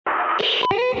You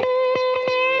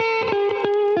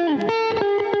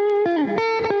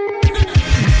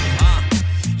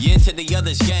into the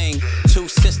other's gang. Two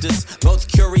sisters, both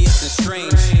curious and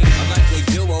strange. A likely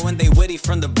duo and they witty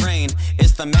from the brain.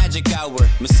 It's the magic hour,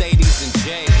 Mercedes and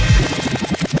Jay.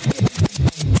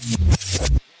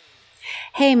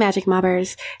 Hey, Magic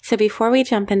Mobbers. So before we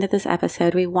jump into this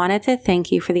episode, we wanted to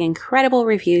thank you for the incredible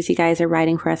reviews you guys are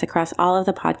writing for us across all of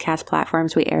the podcast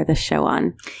platforms we air this show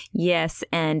on. Yes,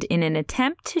 and in an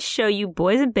attempt to show you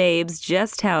boys and babes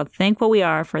just how thankful we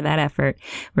are for that effort,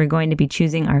 we're going to be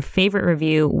choosing our favorite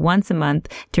review once a month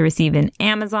to receive an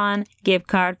Amazon gift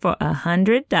card for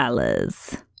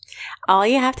 $100. All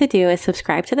you have to do is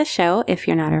subscribe to the show if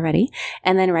you're not already,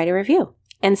 and then write a review.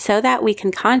 And so that we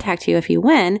can contact you if you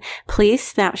win, please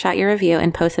snapshot your review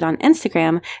and post it on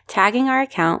Instagram, tagging our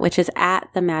account, which is at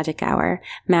The Magic Hour.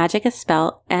 Magic is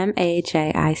spelled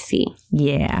M-A-J-I-C.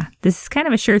 Yeah, this is kind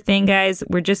of a sure thing, guys.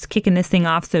 We're just kicking this thing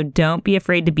off, so don't be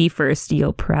afraid to be first.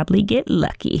 You'll probably get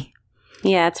lucky.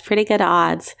 Yeah, it's pretty good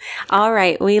odds. All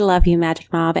right, we love you,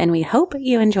 Magic Mob, and we hope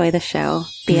you enjoy the show.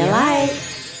 Be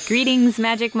alive. Greetings,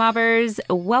 Magic Mobbers.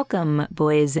 Welcome,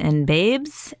 boys and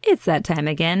babes. It's that time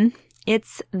again.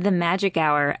 It's the Magic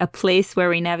Hour, a place where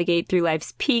we navigate through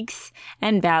life's peaks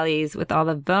and valleys with all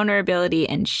the vulnerability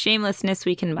and shamelessness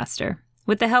we can muster.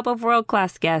 With the help of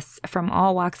world-class guests from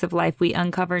all walks of life, we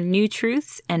uncover new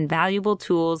truths and valuable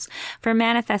tools for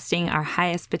manifesting our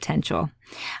highest potential.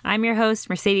 I'm your host,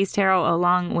 Mercedes Terrell,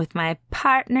 along with my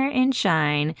partner in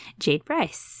shine, Jade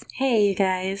Bryce. Hey, you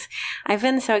guys. I've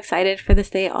been so excited for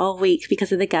this day all week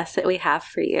because of the guests that we have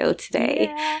for you today.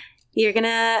 Yeah. You're going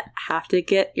to have to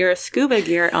get your scuba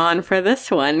gear on for this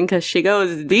one because she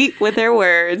goes deep with her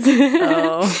words.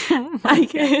 Oh.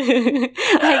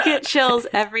 I get chills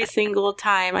every single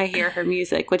time I hear her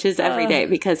music, which is every day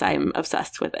because I'm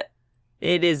obsessed with it.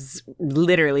 It is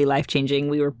literally life-changing.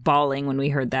 We were bawling when we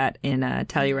heard that in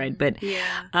Telluride. But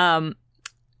yeah.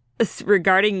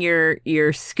 Regarding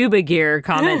your scuba gear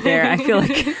comment there, I feel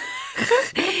like...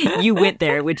 You went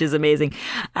there, which is amazing.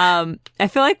 I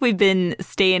feel like we've been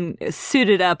staying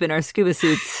suited up in our scuba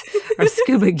suits, our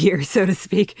scuba gear, so to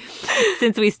speak,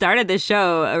 since we started the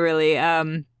show, really.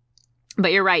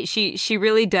 But you're right. She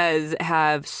really does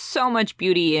have so much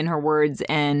beauty in her words.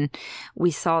 And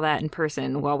we saw that in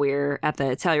person while we were at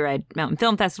the Telluride Mountain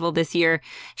Film Festival this year.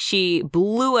 She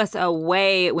blew us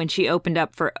away when she opened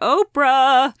up for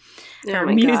Oprah. Her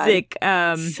music.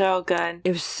 So good.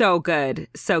 It was so good.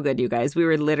 So good, you guys. We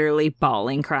were literally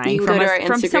bawling, crying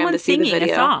from someone singing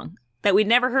a song that we'd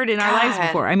never heard in our lives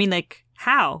before. I mean, like,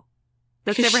 how?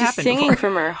 That's never happened singing before.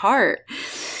 From her heart.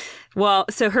 Well,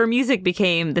 so her music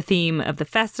became the theme of the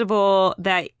festival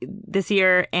this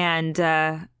year, and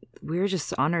we were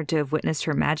just honored to have witnessed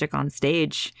her magic on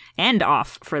stage and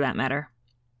off, for that matter.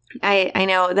 I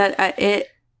know that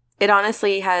it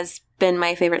honestly has been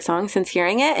my favorite song since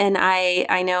hearing it, and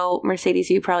I know, Mercedes,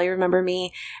 you probably remember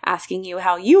me asking you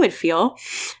how you would feel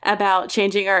about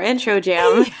changing our intro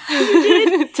jam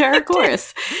to her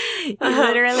chorus. You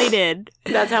literally did.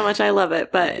 That's how much I love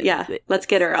it, but yeah, let's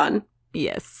get her on.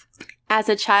 Yes. As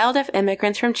a child of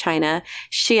immigrants from China,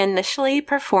 she initially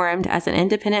performed as an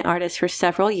independent artist for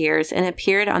several years and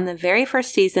appeared on the very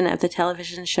first season of the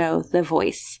television show The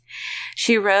Voice.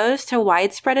 She rose to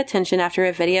widespread attention after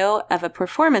a video of a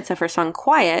performance of her song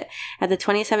Quiet at the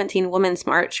 2017 Women's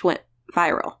March went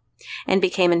viral and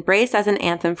became embraced as an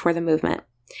anthem for the movement.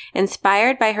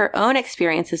 Inspired by her own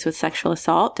experiences with sexual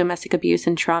assault, domestic abuse,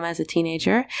 and trauma as a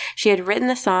teenager, she had written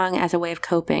the song as a way of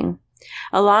coping.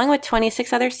 Along with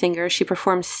 26 other singers, she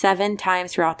performed 7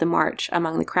 times throughout the march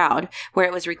among the crowd, where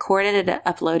it was recorded and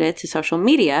uploaded to social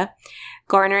media,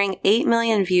 garnering 8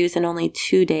 million views in only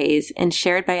 2 days and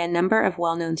shared by a number of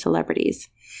well-known celebrities.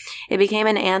 It became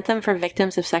an anthem for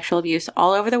victims of sexual abuse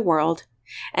all over the world,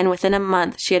 and within a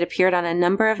month, she had appeared on a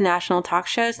number of national talk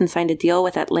shows and signed a deal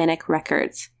with Atlantic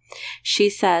Records. She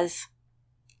says,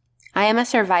 I am a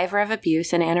survivor of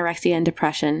abuse and anorexia and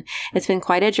depression. It's been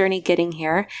quite a journey getting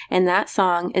here, and that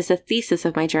song is the thesis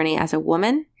of my journey as a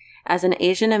woman, as an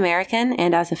Asian American,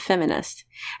 and as a feminist,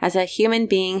 as a human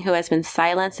being who has been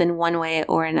silenced in one way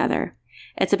or another.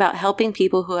 It's about helping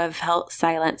people who have felt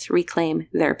silence reclaim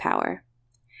their power.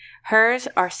 Hers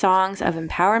are songs of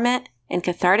empowerment and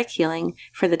cathartic healing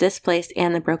for the displaced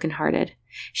and the brokenhearted.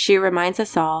 She reminds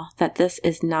us all that this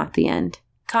is not the end.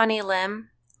 Connie Lim,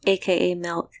 aka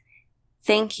Milck,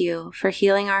 thank you for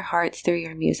healing our hearts through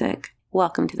your music.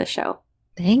 Welcome to the show.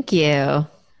 Thank you.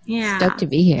 Yeah. Stoked to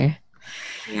be here.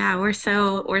 Yeah, we're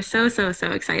so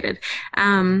excited.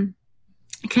 Can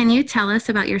you tell us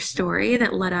about your story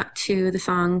that led up to the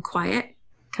song Quiet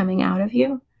coming out of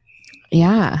you?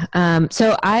 Yeah.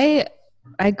 So I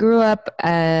grew up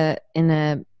in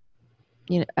a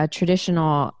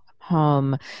traditional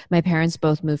home. My parents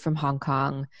both moved from Hong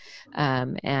Kong,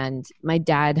 and my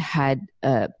dad had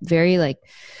a very like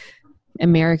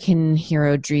American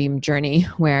hero dream journey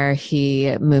where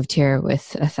he moved here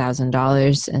with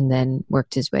 $1,000 and then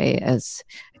worked his way as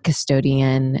a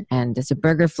custodian and as a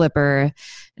burger flipper,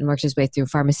 and worked his way through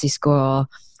pharmacy school,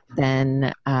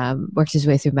 then worked his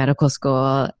way through medical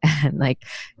school. And like,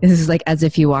 this is like as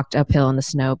if he walked uphill in the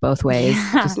snow both ways.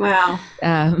 Just, Wow.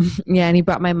 yeah. And he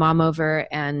brought my mom over,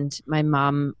 and my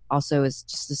mom also is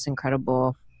just this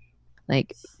incredible,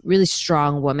 like really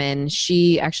strong woman.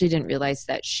 She actually didn't realize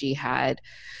that she had,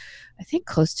 I think,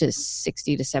 close to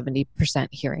 60 to 70%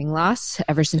 hearing loss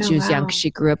ever since she was young, 'cause she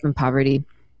grew up in poverty.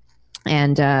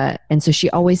 And so she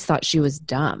always thought she was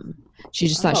dumb. She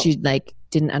just thought she like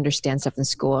didn't understand stuff in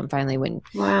school. And finally, when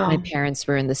my parents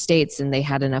were in the States and they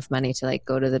had enough money to like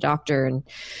go to the doctor, and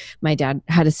my dad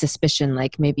had a suspicion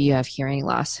like maybe you have hearing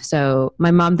loss. So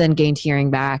my mom then gained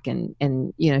hearing back, and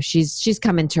you know, she's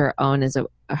come into her own as a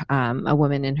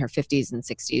woman in her 50s and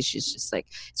 60s. She's just like,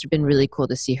 it's been really cool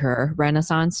to see her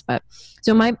renaissance. But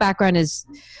so my background is,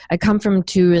 I come from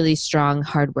two really strong,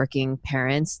 hardworking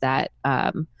parents that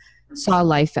saw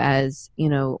life as, you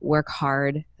know, work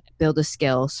hard, build a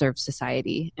skill, serve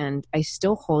society. And I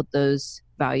still hold those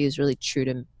values really true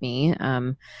to me.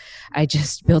 I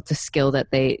just built a skill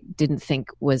that they didn't think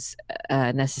was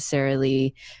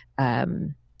necessarily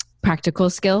practical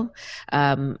skill.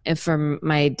 And from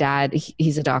my dad,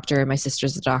 he's a doctor. My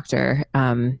sister's a doctor.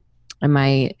 And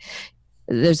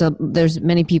there's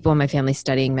many people in my family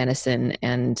studying medicine,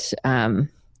 and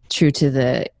true to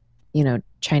the, you know,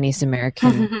 Chinese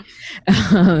American.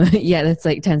 Yeah, that's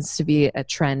like tends to be a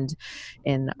trend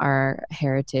in our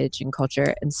heritage and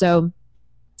culture. And so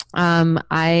since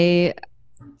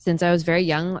I was very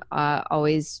young,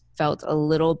 always felt a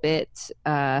little bit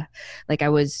like I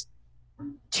was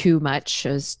too much.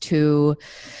 I was too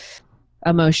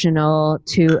emotional,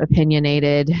 too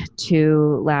opinionated,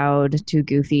 too loud, too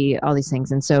goofy, all these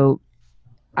things. And so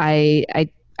I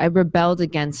rebelled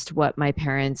against what my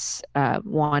parents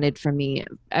wanted from me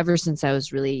ever since I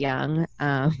was really young,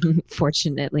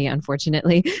 fortunately,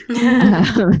 unfortunately.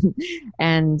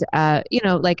 And, you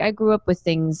know, like I grew up with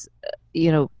things,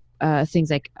 you know, things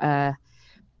like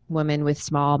women with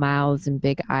small mouths and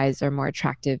big eyes are more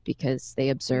attractive because they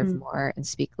observe more and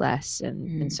speak less.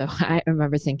 And so I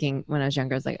remember thinking when I was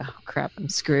younger, I was like, oh crap, I'm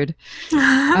screwed.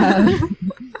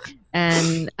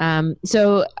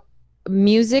 So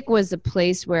music was a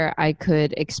place where I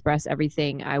could express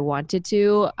everything I wanted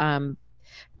to.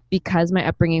 Because my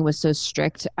upbringing was so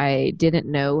strict, I didn't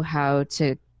know how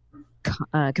to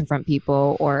confront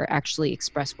people or actually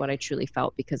express what I truly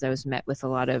felt, because I was met with a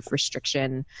lot of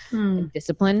restriction and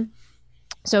discipline.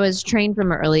 So I was trained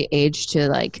from an early age to,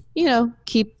 like, you know,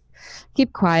 keep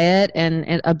quiet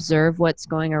and observe what's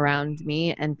going around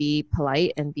me and be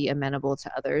polite and be amenable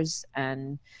to others.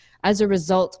 And as a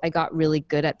result, I got really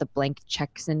good at the blank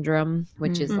check syndrome,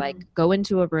 which is like, go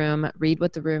into a room, read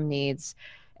what the room needs,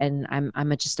 and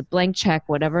I'm just a blank check.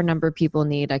 Whatever number people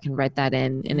need, I can write that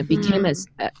in. And it became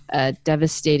a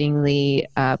devastatingly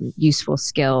useful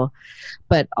skill,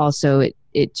 but also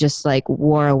it just like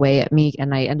wore away at me.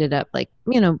 And I ended up, like,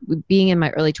 you know, being in my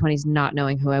early 20s, not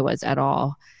knowing who I was at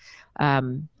all.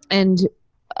 And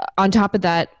on top of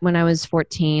that, when I was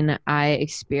 14, I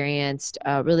experienced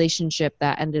a relationship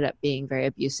that ended up being very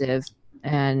abusive,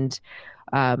 and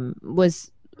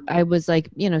I was like,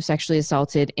 you know, sexually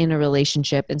assaulted in a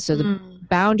relationship. And so the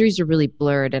boundaries are really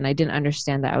blurred, and I didn't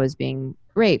understand that I was being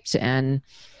raped and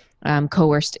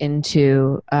coerced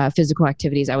into physical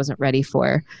activities I wasn't ready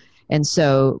for. And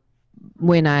so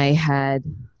when I had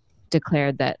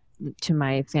declared that to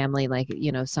my family, like,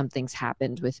 you know, something's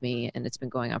happened with me and it's been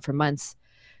going on for months,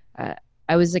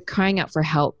 I was like crying out for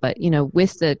help. But, you know,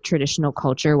 with the traditional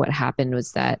culture, what happened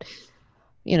was that,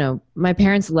 you know, my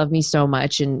parents love me so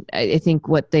much. And I think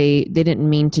what they didn't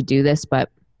mean to do this, but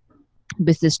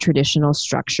with this traditional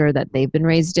structure that they've been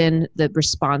raised in, the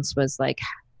response was like,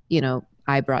 you know,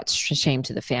 I brought shame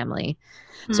to the family.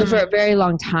 So for a very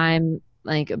long time,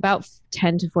 like about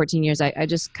 10 to 14 years, I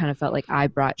just kind of felt like I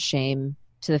brought shame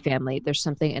to the family. There's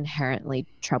something inherently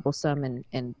troublesome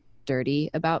and dirty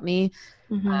about me.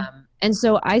 And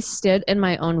so I stood in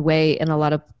my own way in a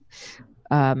lot of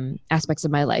aspects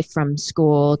of my life, from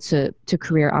school to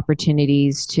career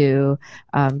opportunities to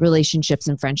relationships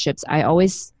and friendships. I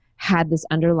always had this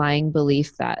underlying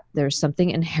belief that there's something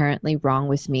inherently wrong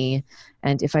with me.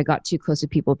 And if I got too close to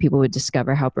people, people would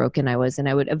discover how broken I was, and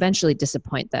I would eventually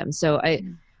disappoint them. So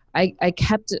I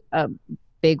kept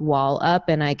big wall up,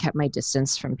 and I kept my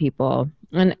distance from people,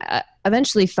 and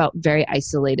eventually felt very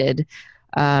isolated.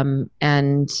 And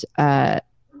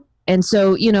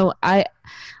so, you know, I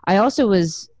also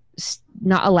was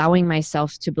not allowing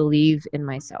myself to believe in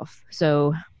myself.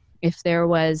 So if there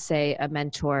was, say, a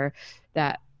mentor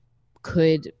that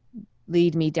could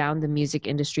lead me down the music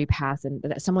industry path, and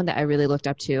someone that I really looked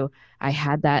up to, I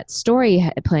had that story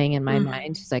playing in my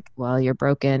mind. It's like, well, you're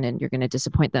broken and you're going to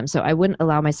disappoint them. So I wouldn't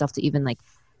allow myself to even like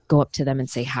go up to them and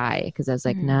say hi, because I was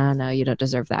like, no, you don't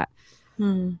deserve that.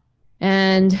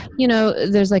 And, you know,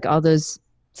 there's like all those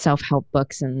self-help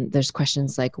books, and there's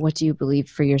questions like, what do you believe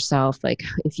for yourself? Like,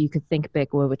 if you could think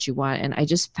big, what would you want? And I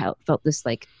just felt this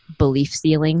like belief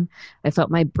ceiling. I felt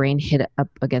my brain hit up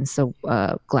against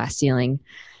the glass ceiling.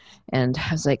 And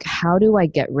I was like, how do I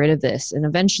get rid of this? And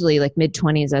eventually, like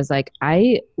mid-20s, I was like,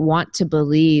 I want to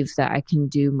believe that I can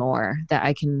do more, that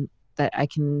I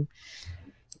can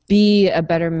be a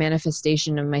better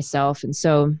manifestation of myself. And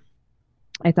so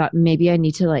I thought maybe I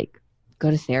need to like go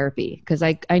to therapy, because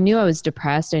I knew I was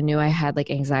depressed. I knew I had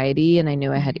like anxiety, and I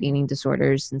knew I had eating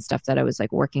disorders and stuff that I was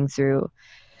like working through.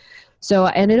 So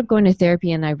I ended up going to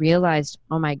therapy, and I realized,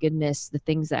 oh my goodness, the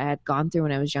things that I had gone through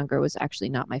when I was younger was actually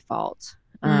not my fault.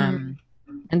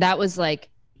 And that was like,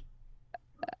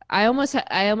 I almost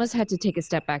had to take a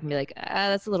step back and be like,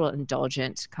 that's a little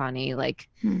indulgent, Connie. Like,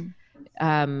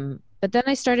 but then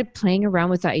I started playing around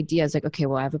with the idea. I was like, okay,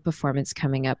 well, I have a performance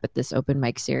coming up at this open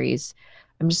mic series.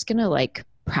 I'm just going to like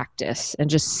practice and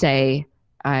just say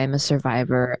I'm a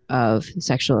survivor of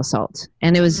sexual assault.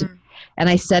 And it was, and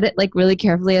I said it like really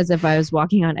carefully, as if I was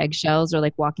walking on eggshells or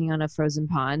like walking on a frozen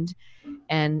pond.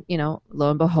 And, you know, lo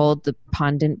and behold, the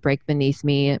pond didn't break beneath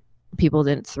me. People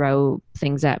didn't throw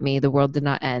things at me. The world did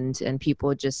not end, and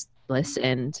people just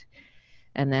listened.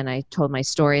 And then I told my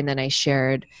story, and then I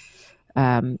shared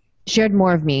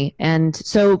more of me. And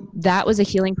so that was a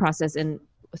healing process. And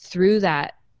through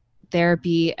that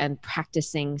therapy and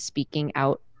practicing speaking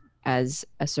out as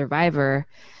a survivor,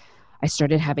 I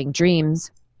started having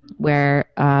dreams where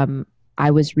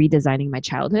I was redesigning my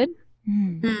childhood.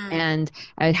 And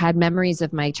I had memories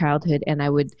of my childhood, and I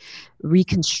would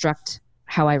reconstruct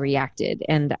how I reacted.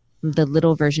 And the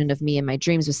little version of me in my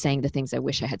dreams was saying the things I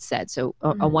wish I had said. So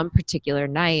on one particular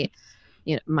night,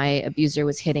 you know, my abuser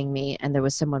was hitting me, and there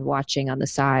was someone watching on the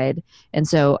side. And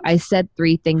so I said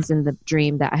 3 things in the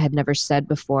dream that I had never said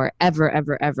before,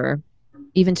 ever,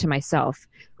 even to myself.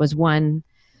 Was 1,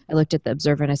 I looked at the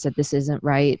observer and I said, this isn't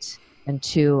right. And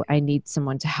 2, I need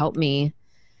someone to help me.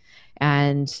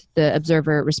 And the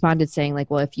observer responded saying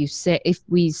like, well, if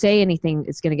we say anything,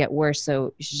 it's going to get worse.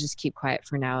 So you should just keep quiet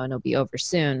for now, and it'll be over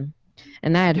soon.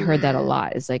 And I had heard that a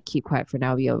lot, is like, keep quiet for now,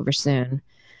 it'll be over soon.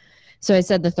 So I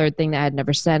said the 3rd thing that I had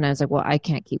never said, and I was like, well, I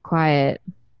can't keep quiet.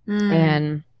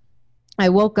 And I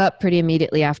woke up pretty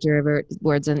immediately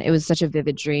afterwards, and it was such a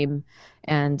vivid dream.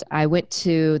 And I went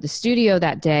to the studio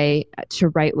that day to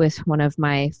write with one of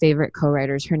my favorite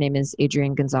co-writers. Her name is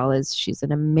Adrienne Gonzalez. She's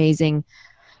an amazing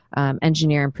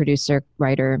engineer and producer,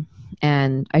 writer.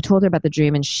 And I told her about the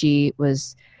dream, and she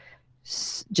was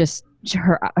just,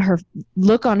 her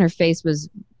look on her face was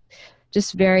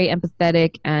just very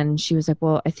empathetic. And she was like,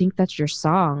 well, I think that's your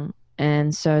song.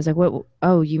 And so I was like, what?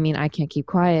 Oh, you mean I can't keep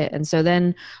quiet? And so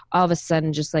then all of a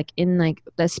sudden, just like in like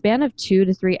the span of 2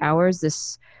 to 3 hours,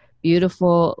 this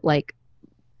beautiful, like,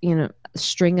 you know,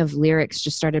 string of lyrics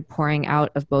just started pouring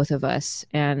out of both of us.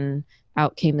 And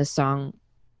out came the song,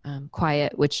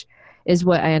 Quiet, which is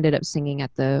what I ended up singing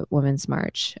at the Women's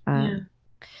March.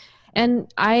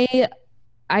 And I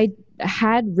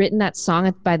had written that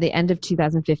song by the end of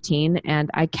 2015,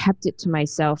 and I kept it to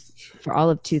myself for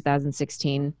all of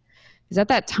 2016. Because at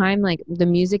that time, like, the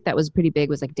music that was pretty big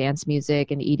was like dance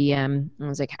music and EDM. And I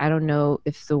was like, I don't know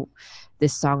if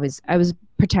this song is, I was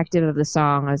protective of the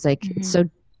song. I was like, so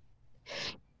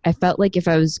I felt like if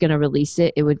I was going to release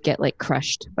it, it would get like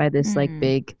crushed by this like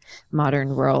big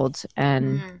modern world.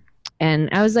 And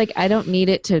I was like, I don't need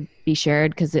it to be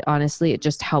shared, because honestly, it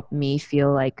just helped me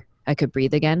feel like I could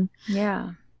breathe again.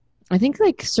 Yeah. I think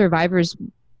like survivors,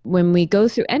 when we go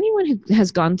through, anyone who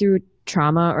has gone through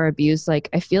trauma or abuse, like,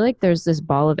 I feel like there's this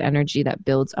ball of energy that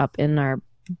builds up in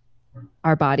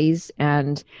our bodies,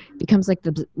 and becomes like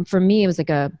for me, it was like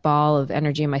a ball of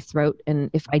energy in my throat. And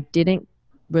if I didn't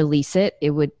release it,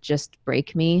 it would just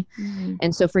break me.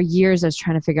 And so for years I was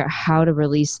trying to figure out how to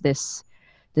release this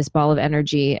ball of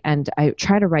energy. And I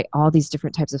try to write all these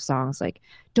different types of songs, like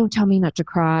Don't Tell Me Not to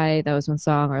Cry, that was one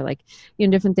song, or like, you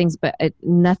know, different things, but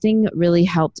nothing really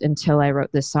helped until I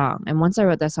wrote this song. And once I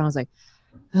wrote that song, I was like,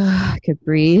 I could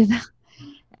breathe.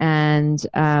 And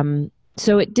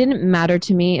so it didn't matter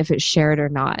to me if it's shared or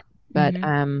not. But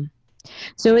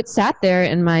so it sat there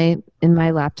in my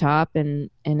laptop and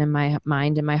in my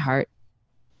mind and my heart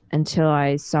until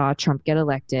I saw Trump get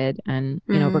elected. And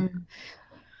you know,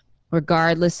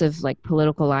 regardless of like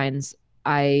political lines,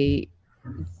 I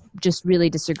just really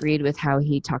disagreed with how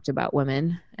he talked about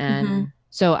women. And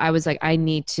so I was like, I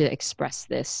need to express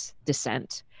this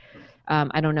dissent.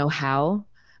 I don't know how.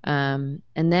 And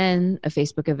then a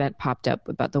Facebook event popped up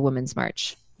about the Women's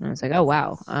March. And I was like, oh,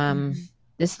 wow.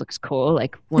 This looks cool.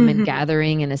 Like women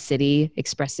gathering in a city,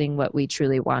 expressing what we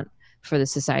truly want for the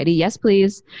society. Yes,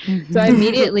 please. So I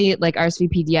immediately like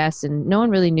RSVP'd yes, and no one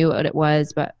really knew what it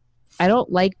was, but I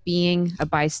don't like being a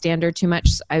bystander too much.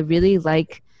 I really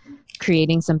like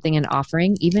creating something and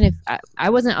offering, even if I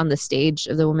wasn't on the stage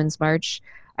of the Women's March.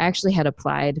 I actually had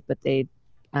applied, but they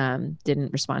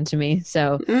didn't respond to me.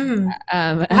 So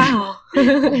wow.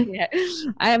 Yeah,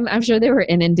 I'm sure they were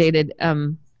inundated.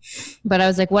 But I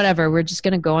was like, whatever, we're just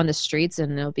going to go on the streets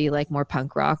and it'll be like more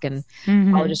punk rock and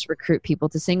I'll just recruit people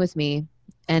to sing with me.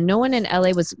 And no one in LA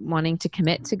was wanting to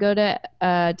commit to go to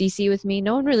DC with me.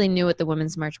 No one really knew what the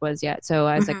Women's March was yet. So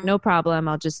I was like, no problem.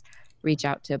 I'll just reach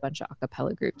out to a bunch of a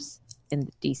cappella groups in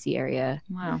the DC area.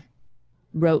 Wow.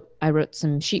 I wrote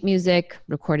some sheet music,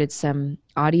 recorded some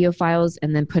audio files,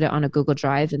 and then put it on a Google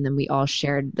Drive. And then we all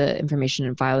shared the information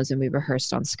and files, and we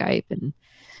rehearsed on Skype. And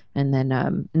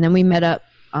then we met up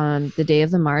on the day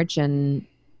of the march, and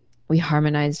we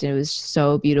harmonized. And it was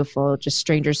so beautiful. Just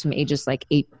strangers from ages like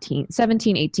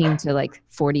 17, 18 to like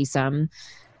 40 some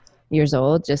years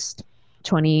old. Just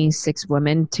 26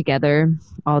 women together,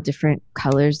 all different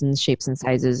colors and shapes and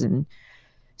sizes. And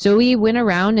so we went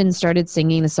around and started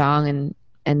singing the song,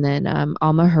 and then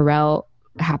Alma Harrell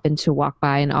happened to walk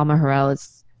by, and Alma Harrell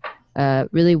is a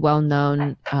really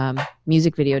well-known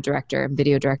music video director,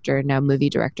 now movie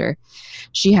director.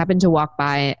 She happened to walk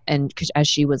by, and as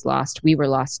she was lost, we were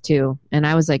lost too. And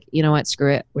I was like, you know what,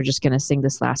 screw it. We're just going to sing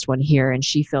this last one here. And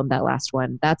she filmed that last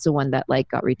one. That's the one that like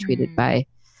got retweeted by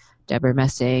Deborah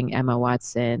Messing, Emma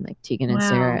Watson, like Tegan and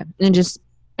Sarah, and just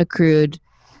accrued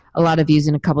a lot of views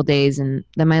in a couple days. And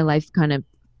then my life kind of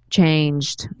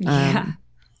changed.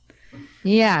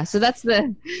 Yeah. So that's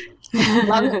the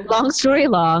long story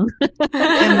long.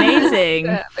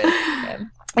 Amazing.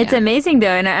 It's amazing though.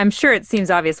 And I'm sure it seems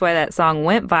obvious why that song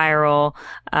went viral,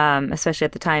 especially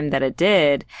at the time that it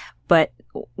did. But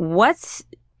what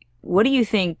do you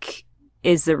think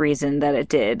is the reason that it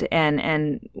did?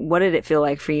 And what did it feel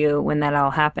like for you when that all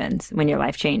happened, when your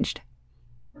life changed?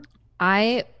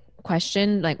 I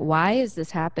questioned, like, why is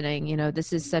this happening? You know,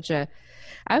 this is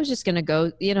I was just going to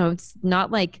go, you know, it's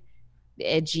not like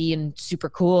edgy and super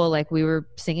cool. Like we were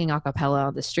singing a cappella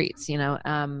on the streets, you know,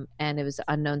 and it was an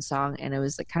unknown song, and it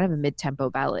was like kind of a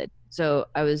mid-tempo ballad. So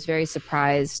I was very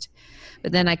surprised.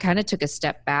 But then I kind of took a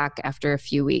step back after a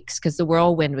few weeks because the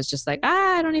whirlwind was just like,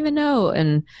 I don't even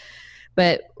know.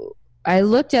 But I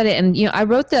looked at it, and, you know, I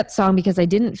wrote that song because I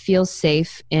didn't feel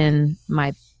safe in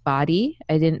my body.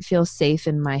 I didn't feel safe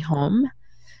in my home.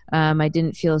 I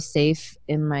didn't feel safe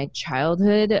in my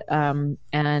childhood.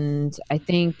 And I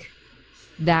think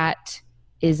that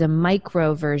is a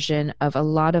micro version of a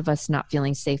lot of us not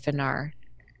feeling safe in our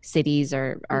cities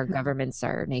or our governments,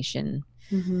 our nation.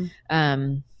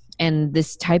 And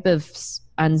this type of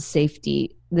unsafety,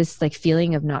 this like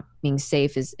feeling of not being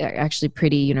safe is actually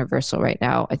pretty universal right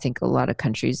now. I think a lot of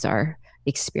countries are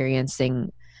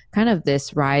experiencing kind of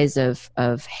this rise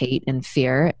of hate and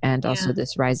fear, and also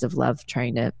this rise of love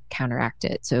trying to counteract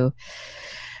it. So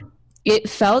it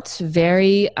felt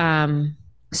very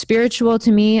spiritual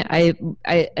to me. I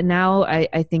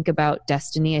think about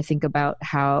destiny. I think about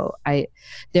how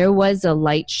there was a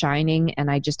light shining,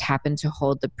 and I just happened to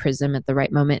hold the prism at the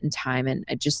right moment in time, and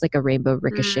just like a rainbow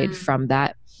ricocheted from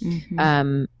that.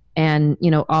 And, you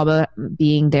know, Alba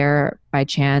being there by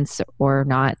chance or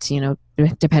not, you know,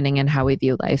 depending on how we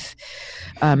view life.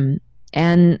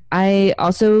 And I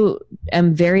also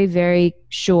am very, very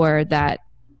sure that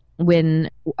when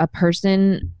a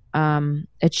person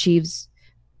achieves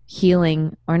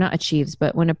healing, or not achieves,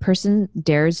 but when a person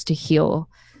dares to heal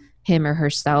him or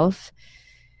herself,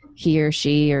 he or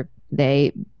she or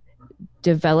they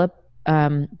develop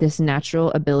this natural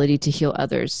ability to heal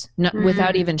others,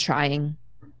 without even trying.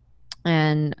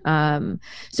 And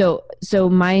so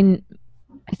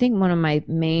I think one of my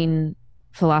main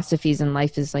philosophies in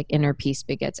life is like inner peace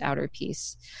begets outer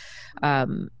peace.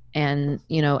 And,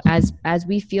 you know, as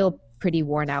we feel pretty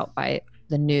worn out by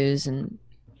the news and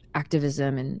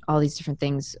activism and all these different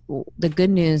things, the good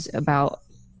news about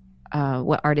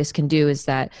what artists can do is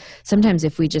that sometimes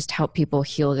if we just help people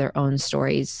heal their own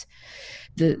stories,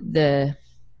 the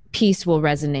peace will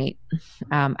resonate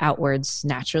outwards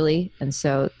naturally. And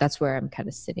so that's where I'm kind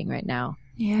of sitting right now.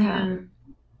 Yeah.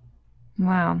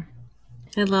 Wow.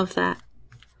 I love that.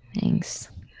 Thanks.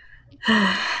 You're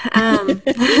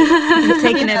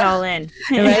taking it all in.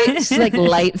 Right? It's like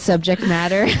light subject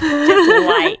matter. Just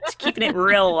light. Keeping it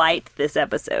real light this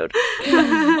episode.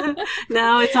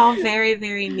 No, it's all very,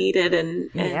 very needed and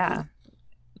Yeah.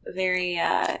 very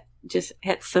just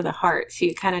hits to the heart. So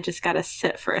you kind of just got to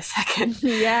sit for a second.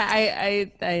 Yeah,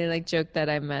 I like joke that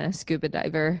I'm a scuba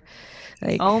diver.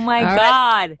 Like, Oh my all right.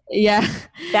 God. Yeah.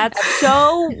 That's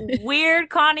so weird,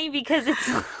 Connie, because it's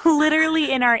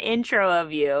literally in our intro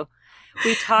of you.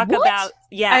 We talk What? about,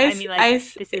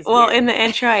 this is well, weird. in the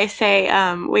intro, I say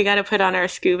we got to put on our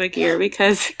scuba gear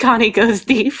because Connie goes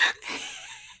deep.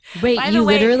 Wait, By the you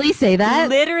way, literally say that?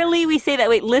 Literally, we say that.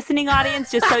 Wait, listening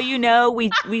audience, just so you know, we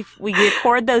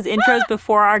record those intros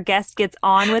before our guest gets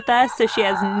on with us, so she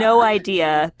has no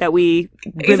idea that we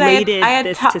related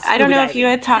this to scuba I don't know if diving. you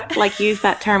had used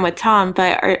that term with Tom,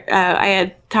 but I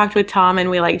had talked with Tom and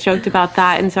we joked about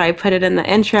that, and so I put it in the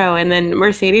intro, and then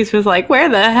Mercedes was like, "Where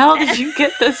the hell did you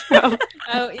get this from?"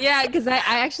 Oh yeah, because I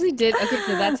actually did. Okay,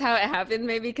 so that's how it happened.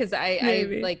 Maybe because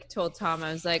Maybe. I told Tom,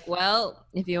 I was like, well,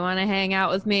 if you want to hang out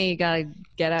with me, you gotta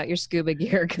get out your scuba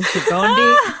gear because you're going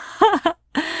deep.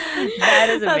 That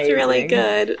is amazing. That's really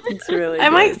good. It's really I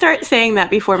might start saying that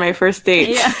before my first date.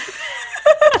 Yeah.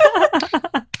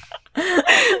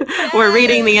 We're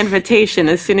reading the invitation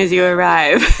as soon as you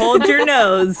arrive. Hold your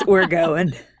nose, we're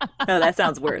going. Oh, that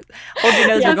sounds worse. Hold your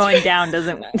nose, we're going down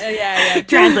doesn't Yeah.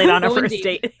 translate on a Going first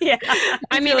deep. date. Yeah.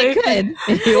 I mean, it could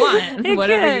if you want, It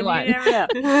whatever could, you want. never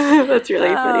know. That's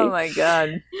really funny. Oh my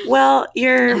God. Well,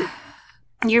 your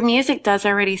music does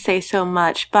already say so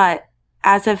much, but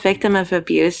as a victim of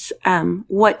abuse,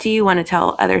 what do you want to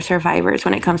tell other survivors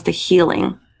when it comes to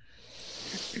healing?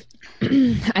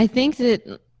 I think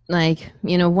that,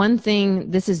 one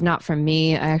thing, this is not from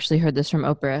me. I actually heard this from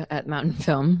Oprah at Mountain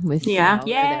Film with Yeah. over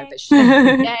Yay. there,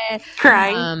 but yeah.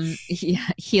 Crying.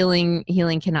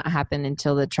 Healing cannot happen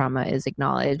until the trauma is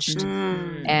acknowledged.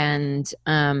 Mm.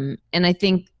 And I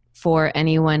think for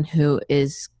anyone who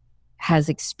has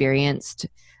experienced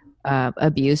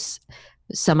abuse,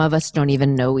 some of us don't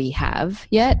even know we have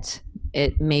yet.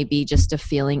 It may be just a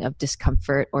feeling of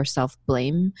discomfort or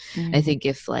self-blame. Mm-hmm. I think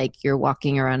if you're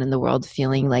walking around in the world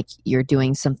feeling like you're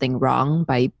doing something wrong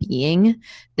by being,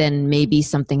 then maybe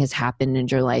something has happened in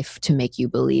your life to make you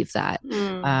believe that.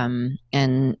 Mm.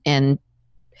 And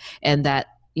that,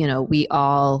 we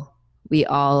all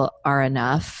are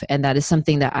enough. And that is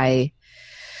something that I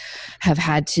have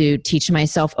had to teach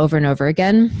myself over and over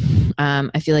again.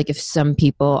 I feel like if some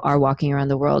people are walking around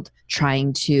the world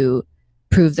trying to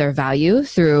prove their value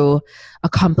through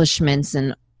accomplishments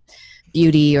and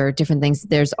beauty or different things,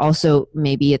 there's also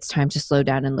maybe it's time to slow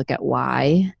down and look at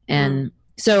why. And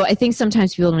so I think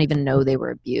sometimes people don't even know they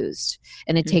were abused,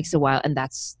 and it takes a while, and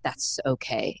that's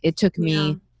okay. It took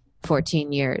me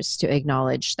 14 years to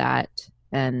acknowledge that.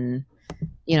 And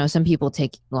some people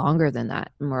take longer than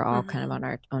that, and we're all kind of on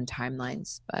our own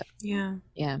timelines. But Yeah.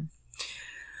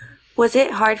 Was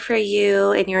it hard for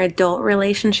you in your adult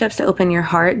relationships to open your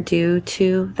heart due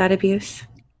to that abuse?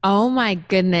 Oh my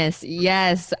goodness.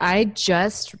 Yes.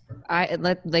 To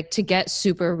get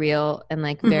super real and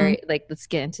very, let's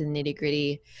get into the nitty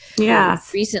gritty. Yeah. I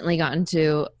recently got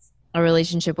into a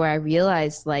relationship where I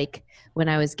realized when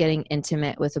I was getting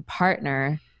intimate with a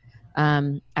partner,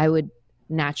 I would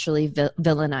naturally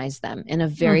villainize them in a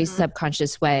very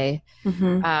subconscious way.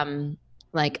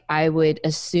 I would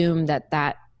assume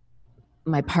that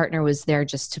my partner was there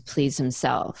just to please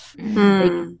himself.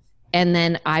 And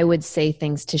then I would say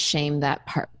things to shame that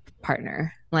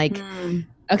partner.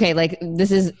 Okay,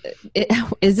 this is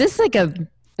this a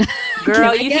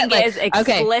girl, you can get as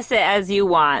explicit as you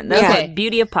want. That's the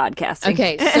beauty of podcasting.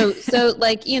 Okay. So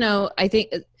I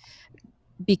think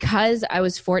because I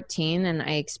was 14 and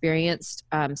I experienced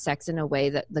sex in a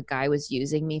way that the guy was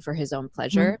using me for his own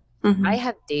pleasure. I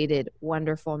have dated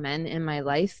wonderful men in my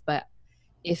life, but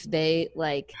if they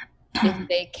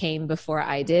came before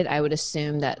I did, I would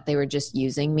assume that they were just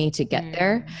using me to get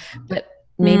there. But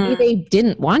maybe they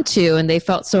didn't want to, and they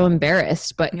felt so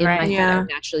embarrassed. But in my head, I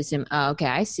naturally assume, oh, okay,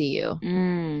 I see you.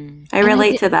 I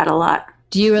relate to that a lot.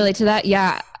 Do you relate to that?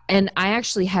 Yeah. And I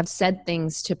actually have said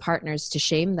things to partners to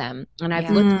shame them. And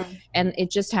I've looked, and it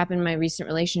just happened in my recent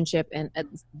relationship. And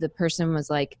the person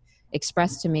was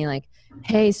expressed to me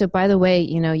hey, so by the way,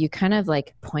 you kind of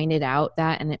pointed out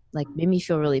that, and it made me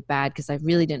feel really bad because I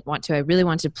really didn't want to. I really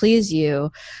wanted to please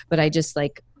you, but I just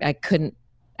I couldn't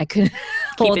I couldn't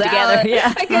hold it out. together.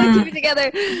 Yeah. I couldn't keep it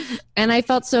together. And I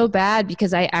felt so bad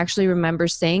because I actually remember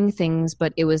saying things,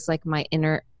 but it was like my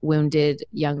inner wounded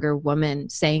younger woman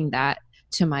saying that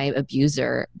to my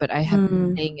abuser, but I have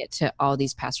been saying it to all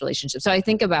these past relationships. So I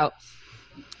think about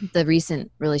the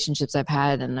recent relationships I've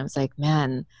had, and I was like,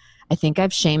 man, I think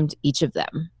I've shamed each of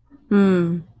them.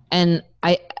 And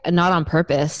I, not on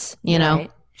purpose, you know?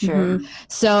 Right. Sure.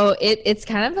 So it's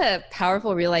kind of a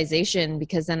powerful realization,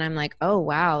 because then I'm like, oh,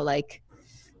 wow, like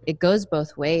it goes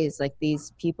both ways. Like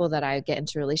these people that I get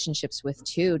into relationships with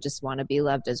too just want to be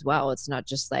loved as well. It's not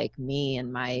just like me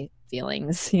and my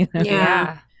feelings, you know?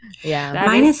 Yeah. Yeah.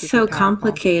 Mine is so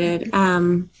complicated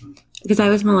because I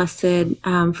was molested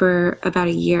for about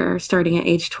a year, starting at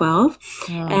age 12.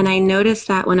 And I noticed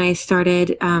that when I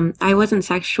started, I wasn't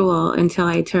sexual until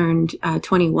I turned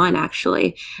 21,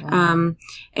 actually.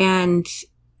 And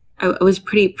I was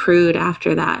pretty prude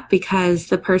after that, because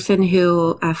the person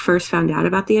who first found out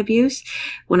about the abuse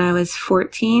when I was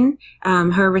 14,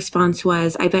 her response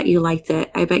was, I bet you liked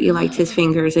it. I bet you liked his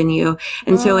fingers in you.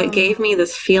 And so it gave me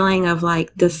this feeling of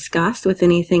like disgust with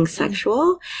anything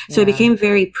sexual. So I became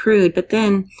very prude. But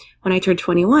then when I turned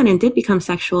 21 and did become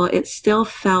sexual, it still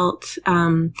felt,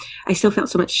 I still felt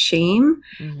so much shame.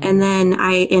 And then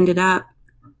I ended up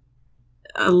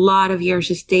a lot of years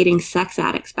just dating sex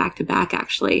addicts back to back,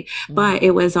 actually, but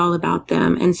it was all about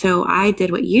them. And so I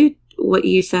did what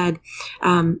you said,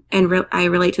 and I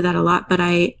relate to that a lot, but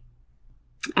I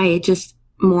just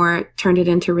more turned it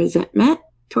into resentment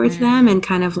towards them, and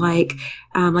kind of like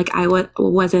I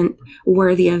wasn't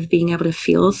worthy of being able to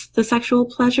feel the sexual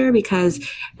pleasure, because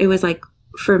it was like,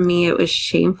 for me, it was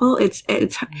shameful. It's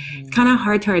kind of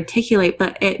hard to articulate,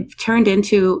 but it turned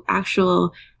into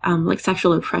actual like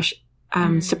sexual oppression.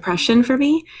 Suppression for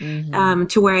me,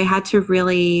 to where I had to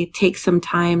really take some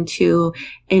time to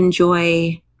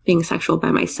enjoy being sexual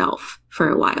by myself for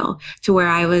a while, to where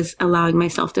I was allowing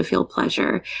myself to feel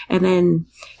pleasure. And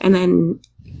then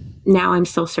now I'm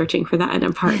still searching for that in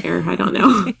a partner. I don't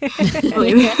know.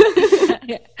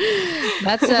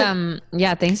 That's,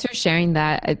 yeah, thanks for sharing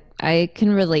that. I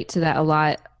can relate to that a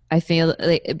lot. I feel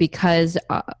like because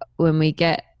when we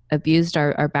get abused,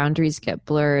 our boundaries get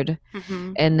blurred,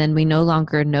 and then we no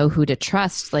longer know who to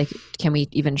trust. Like, can we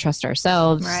even trust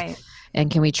ourselves? Right.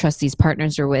 And can we trust these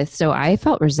partners we're with? So I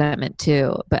felt resentment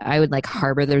too, but I would like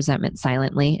harbor the resentment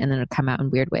silently, and then it would come out in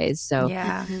weird ways. So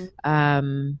I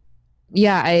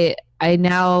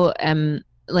now am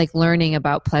like learning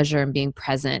about pleasure and being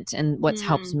present. And what's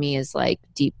helped me is like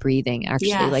deep breathing,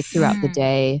 actually, like throughout the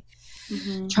day,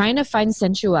 trying to find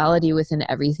sensuality within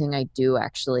everything I do,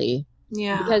 actually.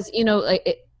 Yeah. Because, you know,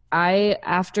 like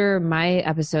after my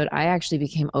episode, I actually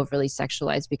became overly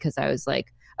sexualized, because I was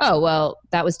like, oh, well,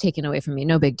 that was taken away from me.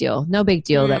 No big deal. No big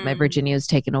deal that my virginity was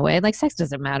taken away. Like, sex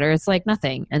doesn't matter. It's like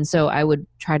nothing. And so I would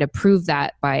try to prove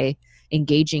that by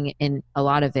engaging in a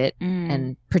lot of it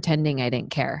and pretending I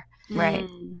didn't care. Right.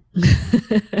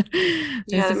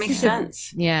 Yeah, that makes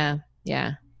sense. Yeah.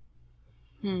 Yeah.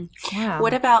 Wow.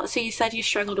 What about, so you said you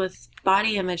struggled with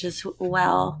body image as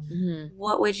well.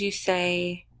 What would you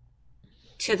say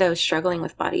to those struggling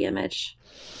with body image?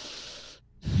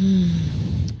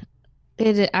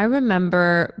 I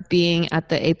remember being at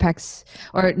the apex,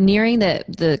 or nearing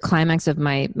the climax of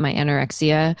my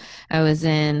anorexia. I was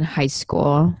in high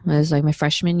school. It was like my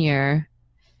freshman year.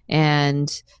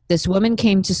 And this woman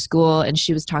came to school, and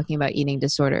she was talking about eating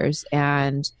disorders.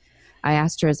 And I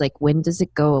asked her, I was like, when does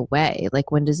it go away?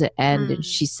 Like, when does it end? And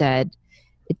she said,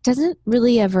 it doesn't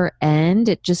really ever end.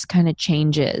 It just kind of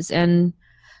changes. And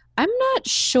I'm not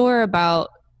sure about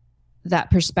that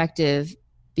perspective,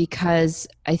 because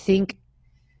I think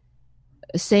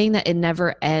saying that it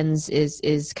never ends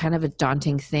is kind of a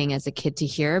daunting thing as a kid to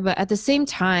hear. But at the same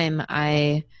time,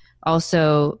 I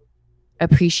also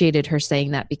appreciated her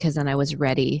saying that, because then I was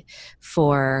ready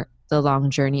for the long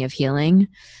journey of healing.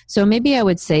 So maybe I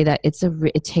would say that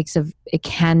it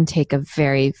can take a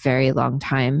very, very long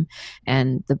time,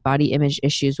 and the body image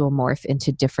issues will morph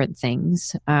into different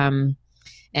things.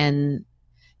 And,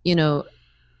 you know,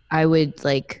 I would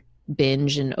like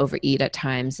binge and overeat at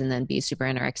times, and then be super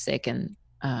anorexic. And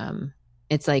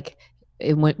it's like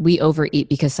we overeat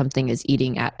because something is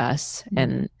eating at us.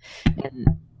 And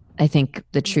I think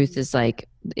the truth is like,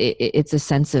 it's a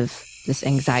sense of this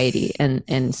anxiety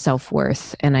and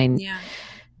self-worth. And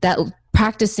that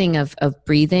practicing of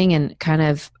breathing and kind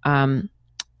of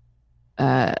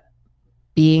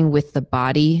being with the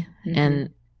body and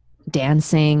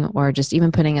dancing, or just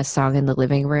even putting a song in the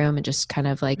living room and just kind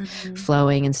of like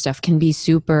flowing and stuff, can be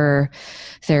super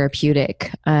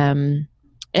therapeutic. And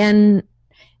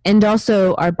And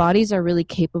also our bodies are really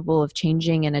capable of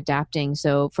changing and adapting.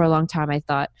 So for a long time I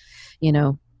thought,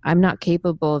 I'm not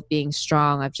capable of being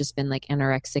strong. I've just been like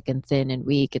anorexic and thin and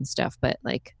weak and stuff. But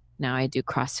like now I do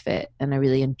CrossFit and I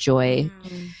really enjoy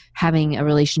having a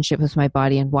relationship with my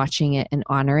body and watching it and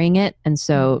honoring it. And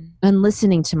so, and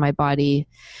listening to my body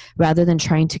rather than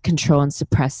trying to control and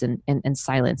suppress and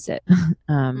silence it.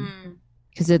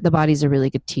 Because the body's a really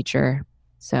good teacher.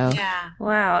 So, Yeah.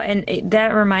 Wow. And that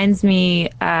reminds me,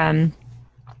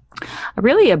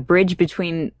 really a bridge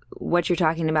between what you're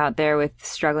talking about there with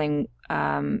struggling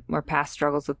or past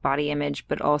struggles with body image,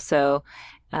 but also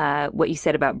what you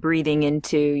said about breathing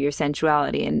into your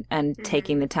sensuality and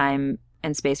taking the time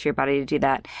and space for your body to do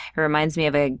that. It reminds me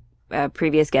of a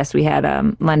previous guest we had,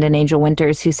 London Angel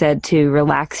Winters, who said to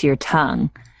relax your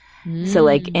tongue. So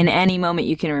like in any moment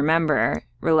you can remember,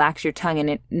 relax your tongue, and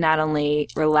it not only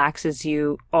relaxes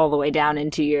you all the way down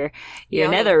into your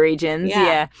nether regions,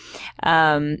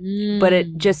 but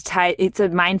it just it's a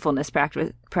mindfulness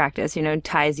practice,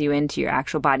 ties you into your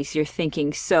actual body. So you're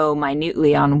thinking so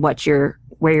minutely on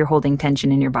where you're holding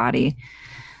tension in your body.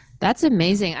 That's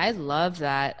amazing. I love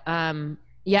that.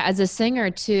 As a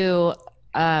singer too,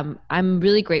 I'm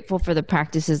really grateful for the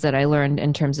practices that I learned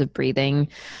in terms of breathing.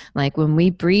 Like when we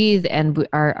breathe and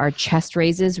our chest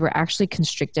raises, we're actually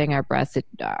constricting our breath.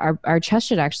 Our chest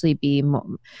should actually be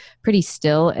pretty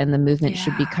still, and the movement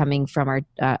should be coming from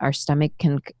our stomach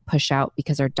can push out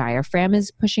because our diaphragm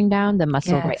is pushing down the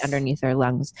muscle right underneath our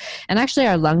lungs. And actually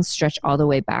our lungs stretch all the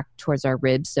way back towards our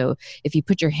ribs. So if you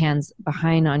put your hands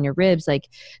behind on your ribs, like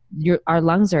our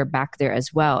lungs are back there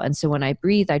as well. And so when I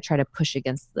breathe, I try to push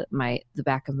against the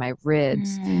back of my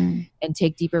ribs and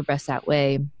take deeper breaths that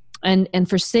way. And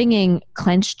for singing,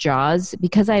 clenched jaws,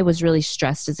 because I was really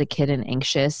stressed as a kid and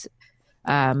anxious,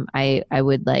 I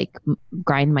would like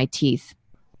grind my teeth.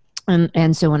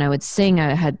 And so when I would sing,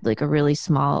 I had like a really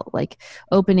small like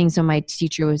opening. So my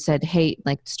teacher would said, "Hey,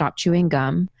 like stop chewing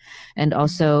gum, and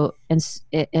also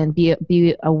and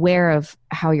be aware of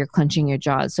how you're clenching your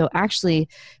jaws." So actually,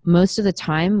 most of the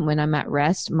time when I'm at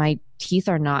rest, my teeth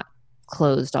are not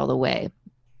closed all the way.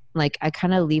 Like I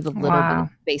kind of leave a little bit of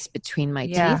space between my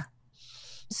teeth,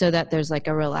 so that there's like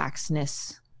a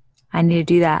relaxedness. I need to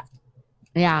do that.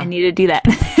 Yeah. I need to do that.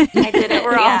 I did it.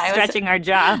 We're all stretching our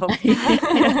jaw.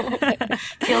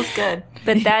 Feels good.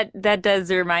 But that does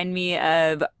remind me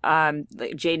of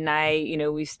like Jade and I,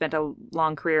 we've spent a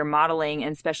long career modeling,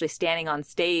 and especially standing on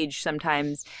stage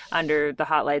sometimes under the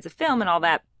hot lights of film and all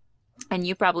that. And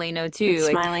you probably know too, and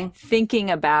like smiling. thinking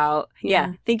about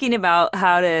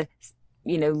how to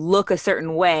look a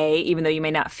certain way, even though you may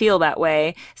not feel that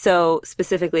way. So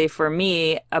specifically for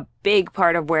me, a big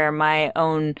part of where my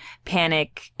own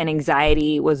panic and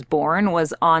anxiety was born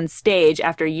was on stage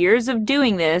after years of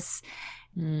doing this.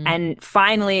 And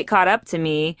finally it caught up to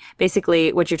me.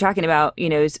 Basically what you're talking about,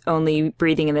 is only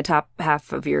breathing in the top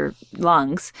half of your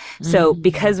lungs. So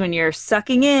because when you're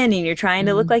sucking in and you're trying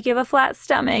to look like you have a flat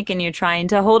stomach and you're trying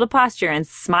to hold a posture and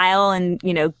smile and,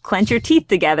 clench your teeth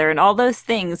together and all those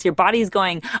things, your body's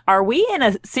going, are we in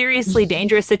a seriously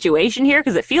dangerous situation here?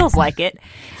 Because it feels like it.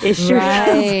 It sure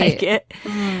feels like it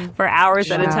for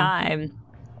hours at a time.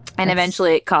 And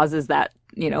eventually it causes that,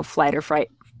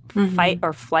 fight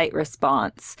or flight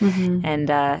response. And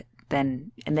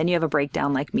then you have a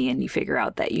breakdown like me, and you figure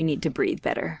out that you need to breathe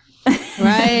better.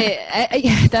 Right.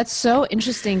 That's so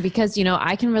interesting because,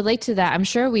 I can relate to that. I'm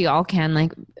sure we all can.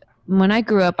 Like when I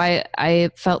grew up, I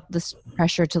felt this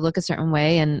pressure to look a certain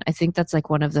way. And I think that's like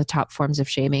one of the top forms of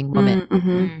shaming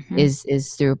women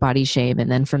is through body shame.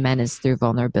 And then for men is through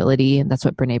vulnerability. And that's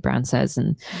what Brene Brown says.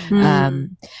 And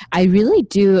I really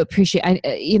do appreciate,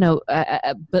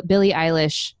 but Billie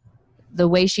Eilish, the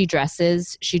way she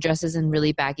dresses in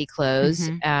really baggy clothes.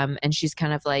 And she's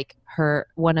kind of like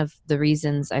one of the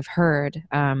reasons I've heard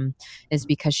is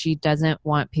because she doesn't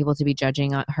want people to be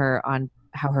judging her on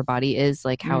how her body is,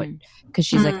 like how because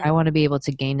she's like, I want to be able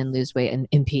to gain and lose weight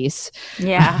in peace.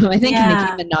 Yeah. I think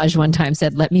Nicki Minaj one time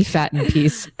said, "Let me fat in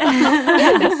peace."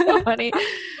 That's so funny.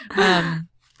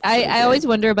 I always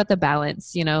wonder about the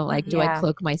balance, like, do I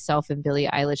cloak myself in Billie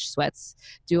Eilish sweats?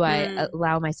 Do I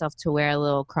allow myself to wear a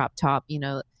little crop top?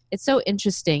 It's so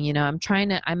interesting. I'm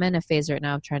in a phase right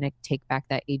now of trying to take back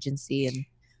that agency, and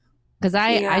because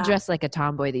I dress like a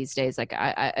tomboy these days. Like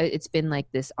it's been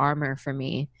like this armor for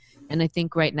me. And I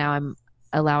think right now I'm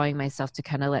allowing myself to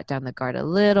kind of let down the guard a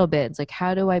little bit. It's like,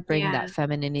 how do I bring that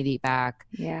femininity back?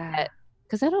 Yeah.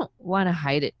 Because I don't want to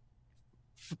hide it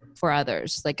for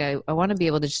others. Like I want to be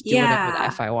able to just do whatever the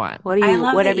F I want. I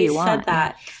love whatever that you said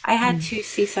that. I had 2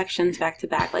 C-sections back to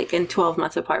back, like in 12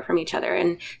 months apart from each other.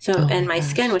 And so, and my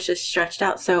skin was just stretched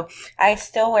out. So I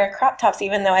still wear crop tops,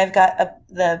 even though I've got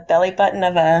the belly button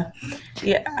of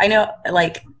I know,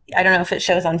 like, I don't know if it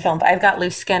shows on film, but I've got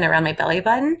loose skin around my belly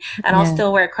button, and I'll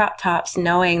still wear crop tops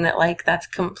knowing that like that's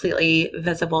completely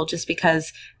visible just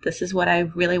because this is what I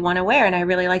really want to wear. And I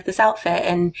really like this outfit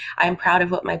and I'm proud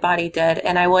of what my body did.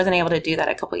 And I wasn't able to do that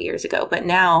a couple of years ago, but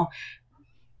now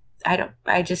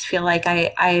I just feel like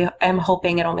I am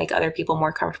hoping it'll make other people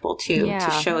more comfortable too,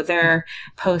 to show their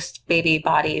post baby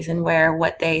bodies and wear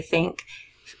what they think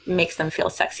makes them feel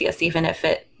sexiest, even if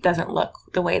it doesn't look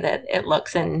the way that it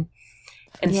looks in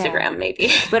Instagram,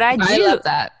 maybe. But I love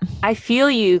that. I feel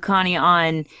you, Connie,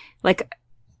 on like,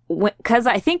 because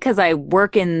I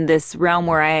work in this realm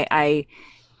where I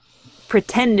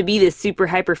pretend to be this super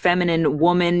hyper feminine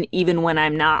woman, even when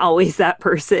I'm not always that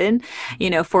person,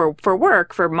 for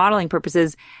work, for modeling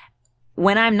purposes.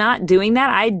 When I'm not doing that,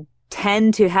 I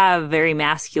tend to have very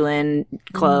masculine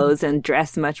clothes and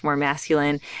dress much more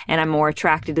masculine, and I'm more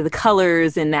attracted to the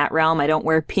colors in that realm. I don't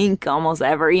wear pink almost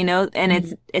ever,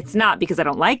 and it's not because I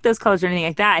don't like those colors or anything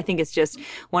like that. I think it's just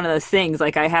one of those things,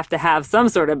 like I have to have some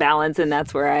sort of balance, and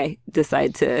that's where I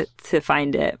decide to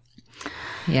find it.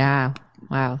 Yeah.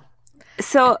 Wow.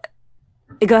 So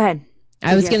go ahead.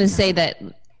 I was going to say that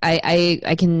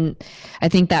I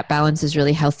think that balance is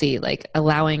really healthy, like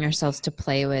allowing ourselves to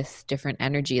play with different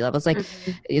energy levels, like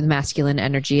the masculine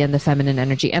energy and the feminine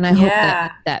energy. And I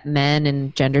hope that men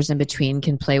and genders in between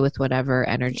can play with whatever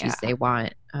energies they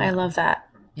want. I love that.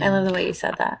 I love the way you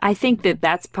said that. I think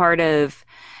that's part of,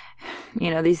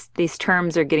 these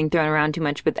terms are getting thrown around too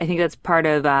much, but I think that's part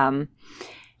of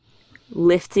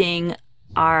lifting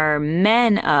our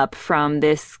men up from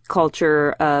this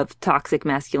culture of toxic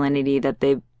masculinity that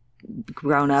they've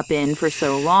grown up in for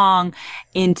so long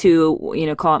into,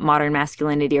 call it modern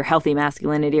masculinity or healthy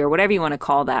masculinity or whatever you want to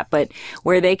call that, but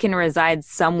where they can reside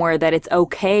somewhere that it's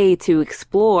okay to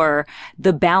explore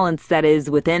the balance that is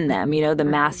within them, the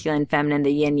masculine, feminine,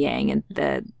 the yin yang, and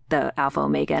the alpha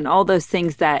omega, and all those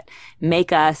things that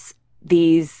make us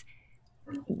these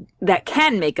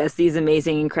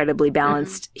amazing, incredibly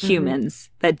balanced humans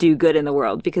that do good in the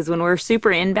world. Because when we're super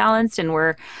imbalanced and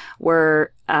we're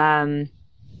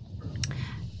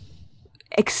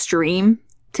extreme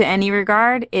to any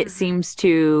regard, it seems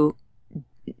to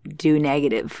do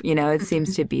negative, it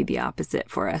seems to be the opposite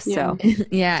for us. So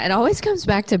yeah, it always comes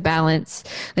back to balance.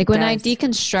 Like when I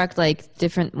deconstruct like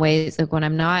different ways, like when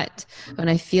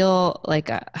I feel like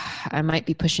I might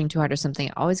be pushing too hard or something,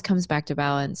 it always comes back to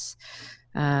balance.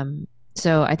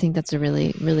 So I think that's a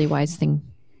really, really wise thing.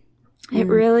 It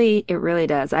really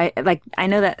does. I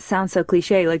know that sounds so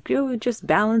cliche, like, just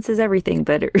balance is everything,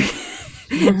 but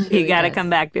you got to come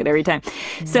back to it every time.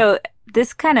 So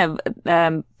this kind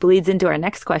of bleeds into our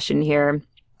next question here.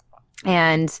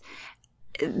 And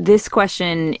this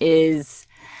question is,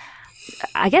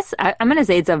 I guess I'm going to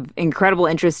say it's of incredible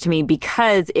interest to me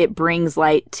because it brings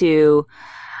light to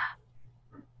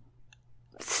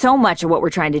so much of what we're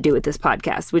trying to do with this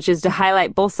podcast, which is to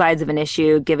highlight both sides of an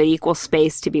issue, give it equal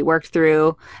space to be worked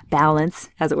through, balance,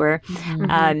 as it were.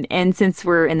 And since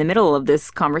we're in the middle of this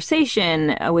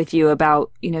conversation with you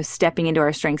about, stepping into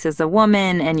our strengths as a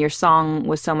woman, and your song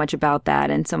was so much about that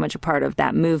and so much a part of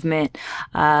that movement,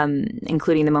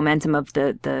 including the momentum of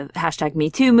the hashtag Me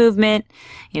Too movement,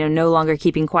 no longer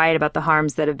keeping quiet about the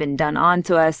harms that have been done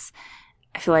onto us.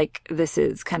 I feel like this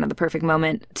is kind of the perfect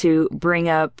moment to bring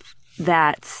up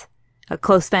that a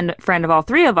close friend of all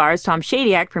three of ours, Tom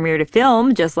Shadyac, premiered a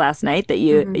film just last night that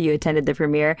you attended the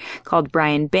premiere, called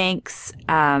Brian Banks.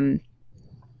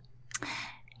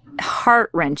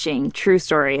 Heart-wrenching true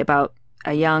story about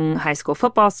a young high school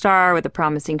football star with a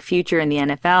promising future in the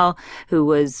NFL who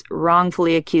was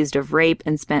wrongfully accused of rape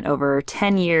and spent over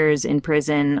 10 years in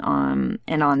prison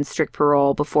and on strict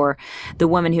parole before the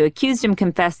woman who accused him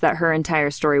confessed that her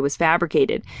entire story was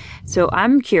fabricated. So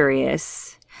I'm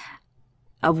curious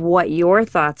of what your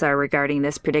thoughts are regarding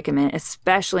this predicament,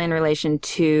 especially in relation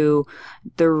to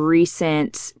the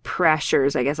recent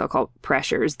pressures, I guess I'll call it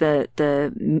pressures, the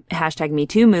hashtag Me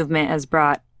Too movement has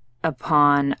brought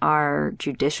upon our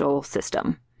judicial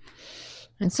system.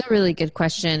 It's a really good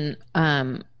question.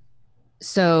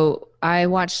 So I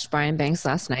watched Brian Banks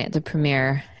last night at the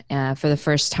premiere for the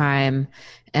first time.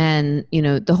 And,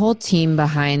 the whole team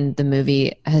behind the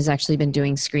movie has actually been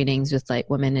doing screenings with like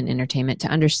women in entertainment to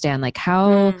understand like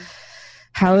how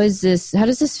how does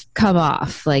this come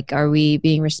off? Like, are we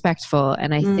being respectful?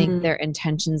 And I think their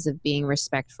intentions of being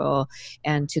respectful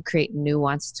and to create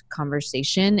nuanced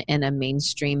conversation in a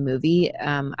mainstream movie,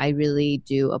 I really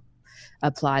do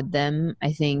applaud them.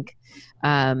 I think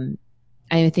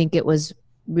it was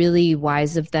really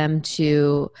wise of them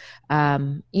to,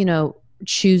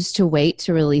 choose to wait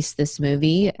to release this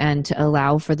movie and to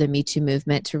allow for the Me Too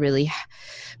movement to really,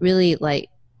 really like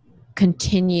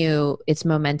continue its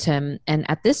momentum. And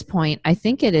at this point, I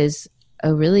think it is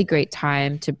a really great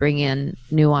time to bring in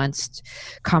nuanced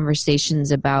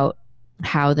conversations about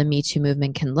how the Me Too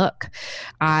movement can look.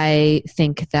 I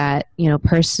think that,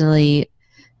 personally,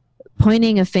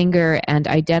 pointing a finger and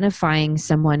identifying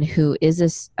someone who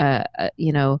is a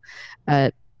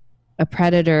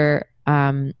predator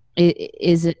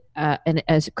is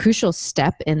a crucial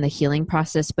step in the healing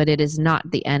process, but it is not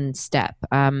the end step.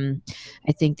 I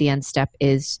think the end step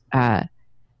is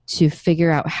to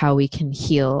figure out how we can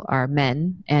heal our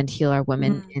men and heal our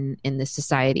women in this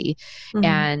society.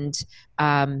 And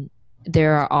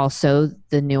there are also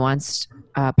the nuanced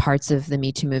parts of the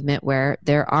Me Too movement where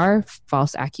there are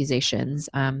false accusations,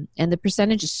 and the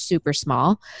percentage is super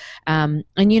small. And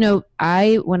when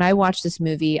I watched this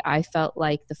movie, I felt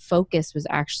like the focus was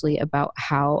actually about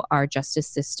how our justice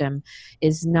system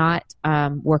is not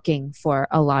working for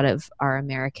a lot of our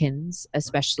Americans,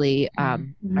 especially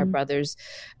our brothers,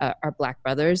 our Black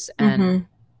brothers, and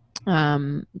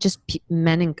just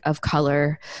men of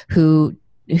color who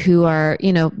are,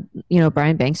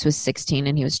 Brian Banks was 16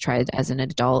 and he was tried as an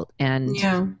adult, and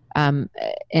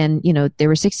they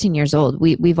were 16 years old.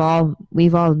 We've all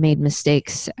made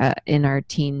mistakes in our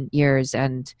teen years,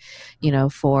 and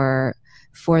for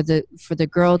the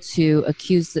girl to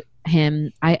accuse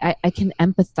him, I can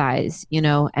empathize,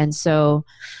 and so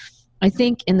I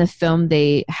think in the film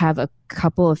they have a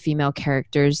couple of female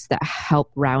characters that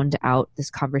help round out this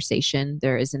conversation.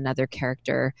 There is another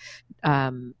character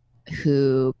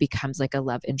who becomes like a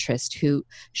love interest, who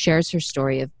shares her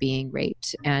story of being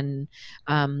raped, and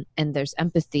there's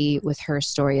empathy with her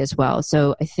story as well.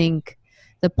 So I think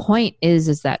the point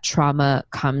is that trauma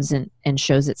comes and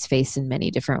shows its face in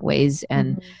many different ways,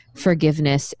 and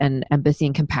forgiveness and empathy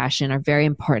and compassion are very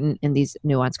important in these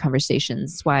nuanced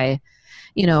conversations. That's why,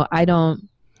 I don't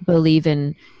believe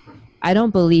in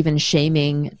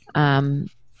shaming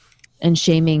and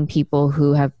shaming people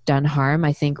who have done harm.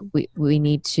 I think we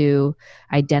need to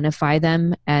identify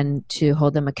them and to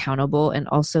hold them accountable, and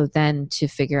also then to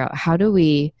figure out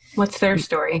what's their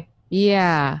story.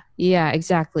 Yeah,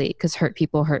 exactly. Because hurt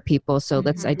people. So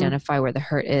let's identify where the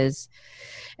hurt is.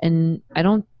 And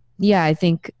I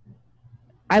think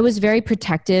I was very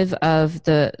protective of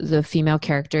the female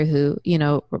character who,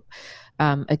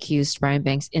 accused Brian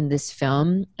Banks in this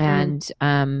film.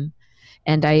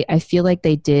 And I feel like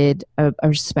they did a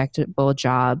respectable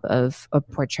job of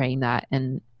portraying that.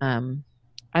 And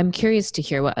I'm curious to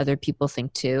hear what other people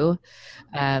think too.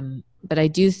 But I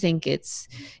do think it's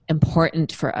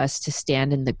important for us to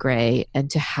stand in the gray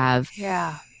and to have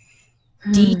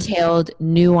detailed,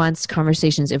 nuanced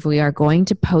conversations. If we are going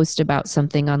to post about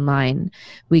something online,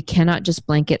 we cannot just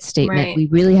blanket statement. Right. We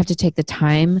really have to take the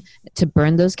time to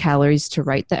burn those calories, to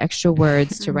write the extra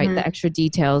words, to write the extra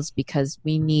details, because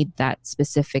we need that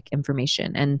specific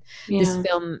information. And this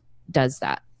film does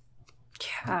that.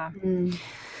 Yeah.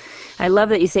 I love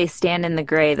that you say stand in the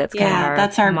gray. That's kind of our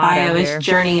that's our bio here. is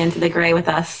journey into the gray with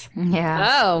us.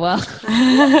 Yeah. Oh, well.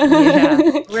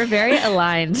 We're very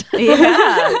aligned.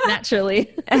 Yeah.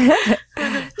 Naturally.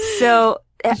 So,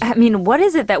 I mean, what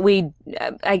is it that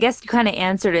I guess you kind of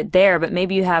answered it there, but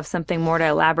maybe you have something more to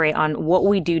elaborate on what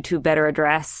we do to better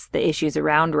address the issues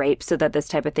around rape so that this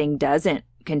type of thing doesn't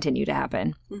continue to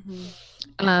happen.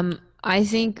 I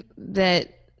think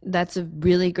that's a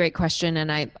really great question.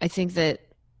 And I think that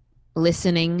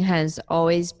listening has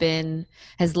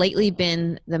lately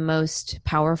been the most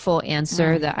powerful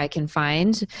answer that I can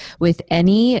find with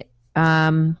any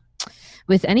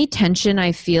tension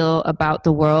I feel about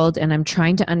the world, and I'm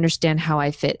trying to understand how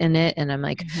I fit in it. And I'm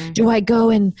like, do I go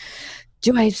and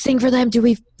do I sing for them? Do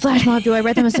we flash mob? Do I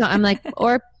write them a song? I'm like,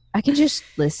 or I can just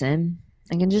listen.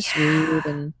 I can just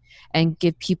read and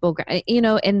give people,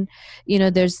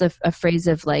 there's a phrase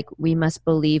of like, we must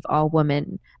believe all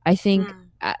women. I think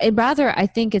I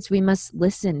think it's we must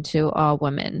listen to all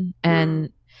women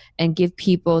and give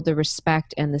people the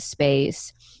respect and the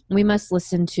space. We must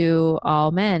listen to all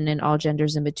men and all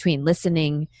genders in between.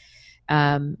 Listening,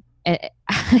 I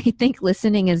think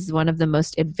listening is one of the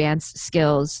most advanced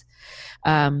skills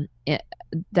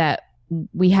that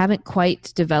we haven't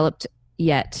quite developed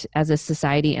yet as a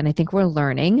society, and I think we're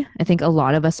learning. I think a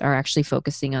lot of us are actually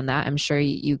focusing on that. I'm sure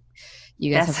you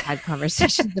guys have had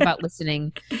conversations about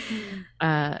listening,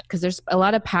 because there's a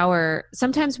lot of power.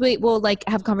 Sometimes we will like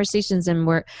have conversations,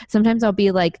 and sometimes I'll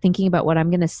be like thinking about what I'm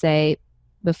going to say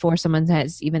before someone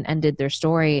has even ended their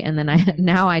story, and then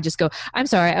I just go, I'm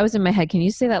sorry, I was in my head. Can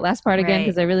you say that last part again?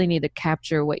 Because I really need to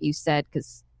capture what you said,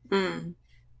 because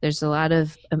there's a lot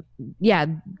of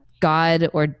God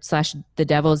or / the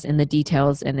devil's in the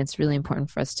details, and it's really important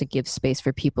for us to give space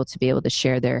for people to be able to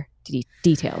share their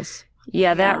details.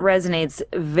 Yeah, that resonates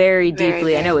very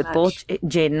deeply. I know with both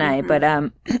Jade and I, but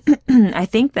I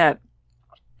think that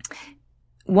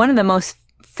one of the most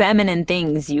feminine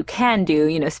things you can do,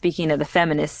 you know, speaking of the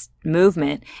feminist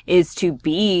movement, is to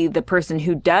be the person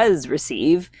who does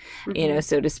receive, you know,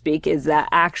 so to speak, is that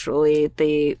actually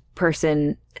the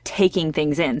person taking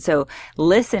things in. So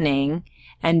listening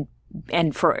and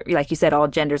for, like you said, all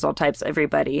genders, all types,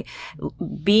 everybody,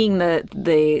 being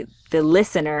the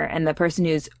listener and the person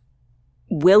who's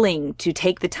willing to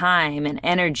take the time and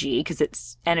energy, because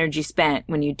it's energy spent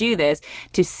when you do this,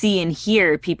 to see and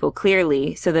hear people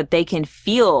clearly so that they can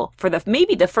feel for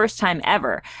maybe the first time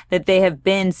ever that they have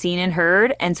been seen and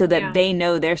heard, and so that they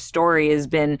know their story has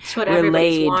been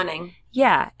relayed. Wanting.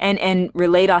 Yeah, and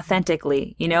relate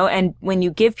authentically, you know? And when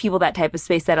you give people that type of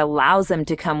space, that allows them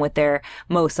to come with their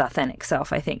most authentic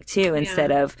self, I think, too, instead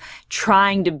of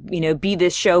trying to, you know, be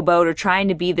this showboat or trying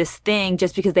to be this thing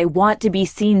just because they want to be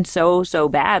seen so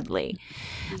badly.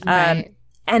 Right.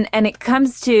 And it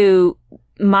comes to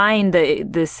mind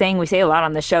the saying we say a lot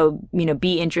on the show, you know,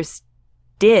 be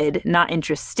interested, not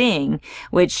interesting,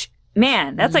 which,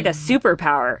 man, that's like a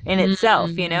superpower in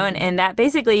itself, you know? And that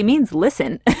basically means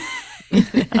listen.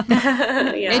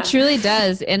 It truly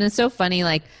does. And it's so funny,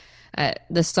 like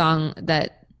the song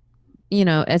that, you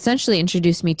know, essentially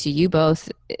introduced me to you both,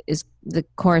 is the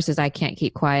chorus is I Can't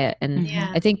Keep Quiet. And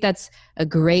I think that's a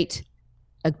great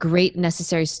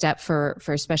necessary step for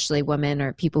especially women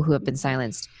or people who have been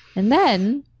silenced. And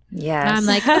then I'm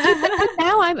like, okay, but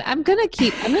now I'm gonna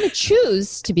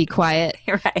choose to be quiet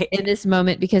in this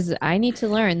moment, because I need to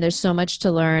learn. There's so much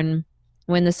to learn.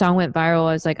 When the song went viral,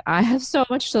 I was like, I have so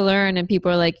much to learn. And people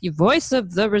are like, you voice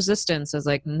of the resistance. I was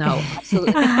like, no,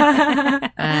 absolutely.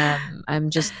 I'm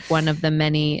just one of the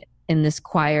many in this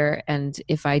choir. And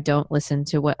if I don't listen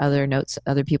to what other notes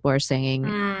other people are saying,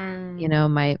 you know,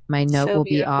 my note will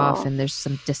be off, and there's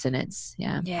some dissonance.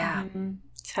 Yeah.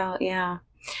 So,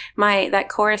 that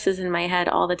chorus is in my head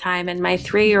all the time. And my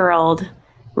 3-year-old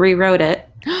rewrote it.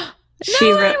 What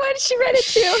did she write it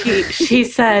to? She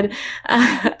said,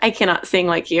 I cannot sing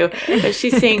like you, but she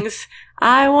sings,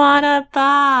 I want a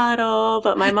bottle,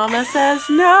 but my mama says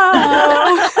no.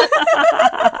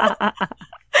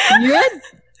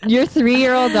 Your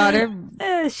 3-year-old daughter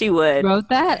she would wrote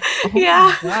that? Oh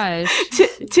my gosh.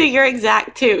 To your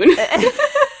exact tune.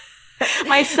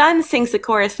 My son sings the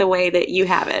chorus the way that you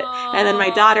have it, and then my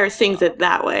daughter sings it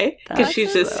that way, because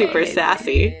she's just super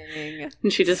sassy,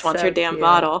 and she just wants her damn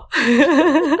bottle.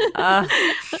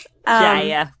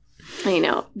 Yeah. You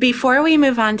know, before we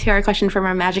move on to our question from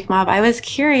our Magic Mob, I was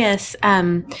curious.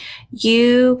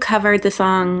 You covered the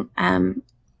song. I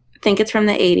think it's from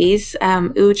the 80s,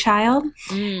 Ooh Child.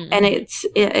 And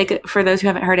it for those who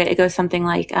haven't heard it, it goes something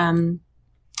like,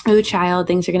 Ooh Child,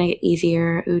 things are going to get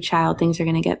easier. Ooh Child, things are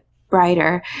going to get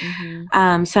brighter.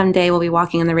 Someday we'll be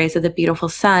walking in the rays of the beautiful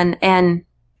sun. And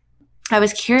I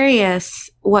was curious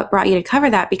what brought you to cover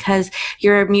that, because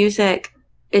your music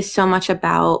is so much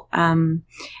about,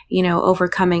 you know,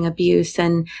 overcoming abuse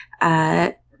and,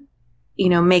 you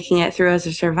know, making it through as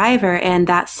a survivor. And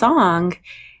that song,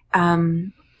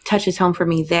 touches home for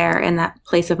me there in that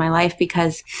place of my life,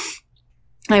 because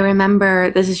I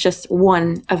remember, this is just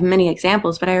one of many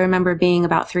examples, but I remember being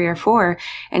about 3 or 4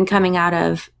 and coming out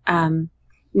of,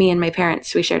 me and my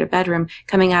parents, we shared a bedroom,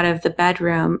 coming out of the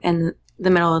bedroom in the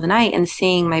middle of the night and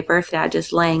seeing my birth dad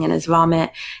just laying in his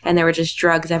vomit, and there were just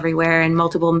drugs everywhere and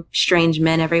multiple strange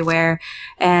men everywhere.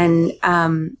 And,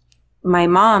 my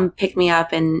mom picked me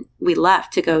up and we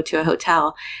left to go to a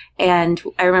hotel. And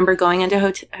I remember going into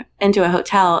a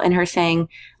hotel and her saying,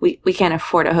 we can't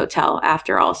afford a hotel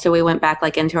after all. So we went back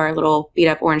like into our little beat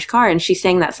up orange car, and she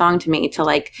sang that song to me to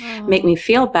like make me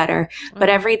feel better. But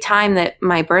every time that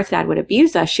my birth dad would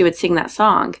abuse us, she would sing that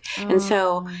song. And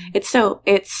so it's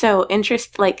so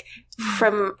interesting, like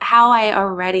from how I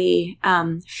already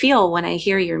feel when I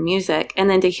hear your music, and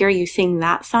then to hear you sing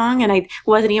that song, and I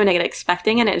wasn't even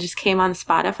expecting it. It just came on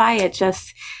Spotify. It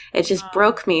just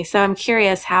broke me. So I'm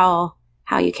curious how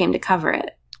you came to cover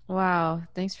it. Wow,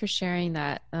 thanks for sharing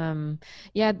that.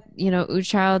 Yeah, Ooh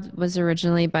Child was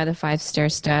originally by the Five Stair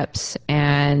Steps,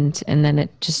 and then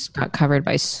it just got covered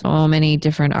by so many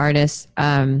different artists.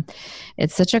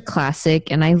 It's such a classic,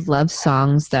 and I love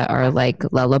songs that are like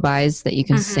lullabies that you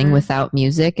can sing without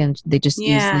music, and they just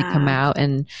easily come out.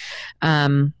 And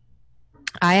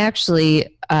I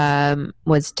actually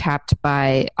was tapped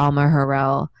by Alma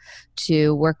Harrell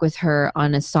to work with her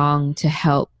on a song to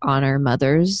help honor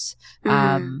mothers,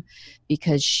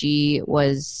 because she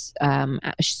was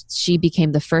she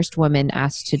became the first woman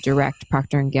asked to direct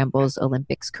Procter and Gamble's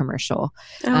Olympics commercial.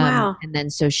 Wow. And then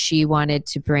so she wanted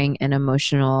to bring an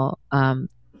emotional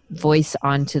voice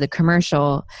onto the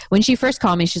commercial. When she first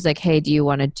called me, she's like, "Hey, do you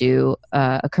want to do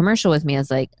a commercial with me?" I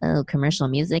was like, "Oh, commercial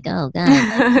music? Oh God,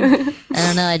 I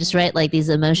don't know. I just write like these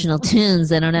emotional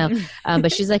tunes. I don't know."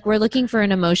 But she's like, "We're looking for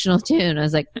an emotional tune." I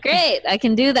was like, "Great, I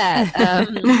can do that."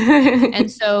 And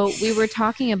so we were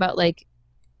talking about like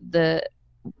the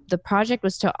project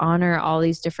was to honor all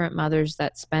these different mothers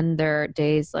that spend their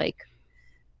days like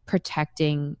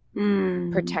protecting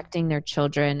their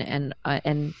children and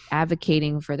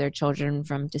advocating for their children,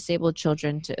 from disabled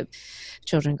children to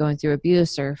children going through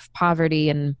abuse or poverty,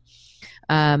 and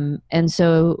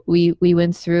so we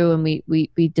went through and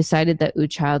we decided that Ooh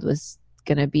Child was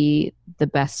gonna be the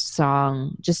best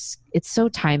song. Just it's so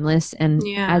timeless, and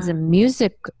as a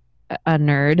music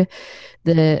nerd,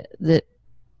 the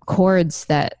chords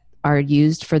that are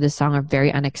used for the song are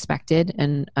very unexpected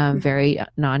and very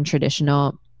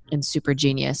non-traditional and super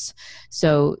genius.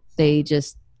 So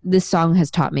this song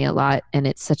has taught me a lot, and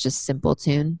it's such a simple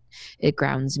tune. It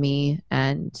grounds me,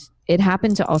 and it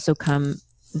happened to also come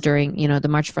during, the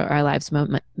March for Our Lives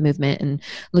movement and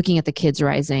looking at the kids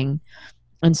rising.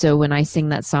 And so when I sing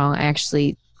that song, I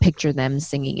actually picture them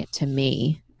singing it to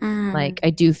me. Like I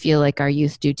do feel like our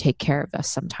youth do take care of us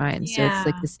sometimes. So it's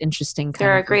like this interesting kind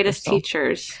They're of our greatest reversal.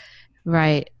 teachers.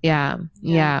 Right. Yeah.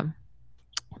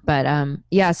 But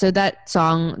so that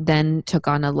song then took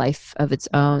on a life of its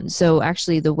own. So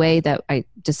actually the way that I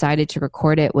decided to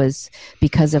record it was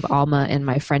because of Alma and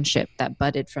my friendship that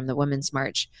budded from the Women's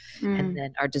March, and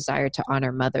then our desire to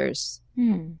honor mothers.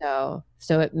 So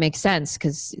it makes sense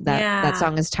because that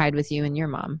song is tied with you and your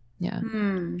mom. Yeah.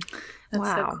 That's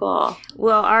so cool.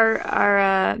 Well,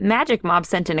 our Magic Mob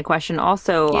sent in a question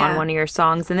also on one of your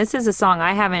songs, and this is a song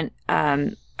I haven't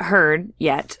heard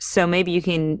yet, so maybe you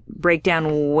can break down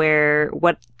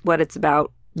what it's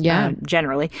about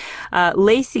generally.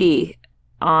 Lacey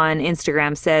on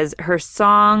Instagram says her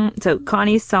song, so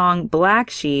Connie's song Black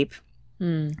Sheep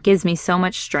gives me so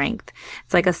much strength.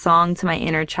 It's like a song to my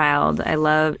inner child.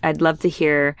 I'd love to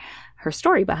hear her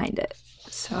story behind it.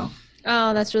 So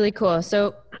that's really cool.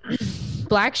 So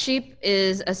Black Sheep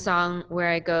is a song where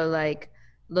I go like,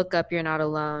 look up, you're not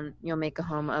alone, you'll make a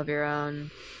home of your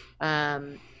own.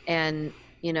 And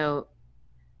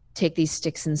take these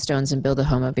sticks and stones and build a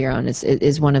home of your own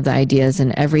is one of the ideas.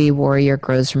 And every warrior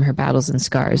grows from her battles and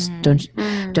scars.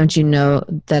 Don't you know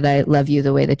that I love you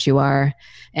the way that you are?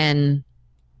 And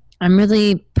I'm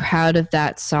really proud of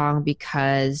that song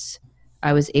because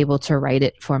I was able to write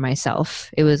it for myself.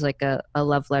 It was like a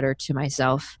love letter to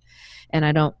myself. And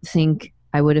I don't think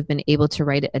I would have been able to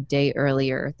write it a day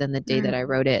earlier than the day that I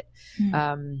wrote it,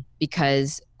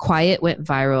 because Quiet went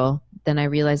viral. Then I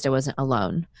realized I wasn't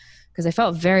alone, because I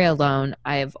felt very alone.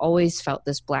 I've always felt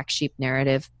this black sheep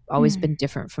narrative, always been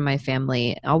different from my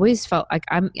family. Always felt like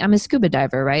I'm a scuba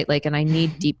diver, right? Like, and I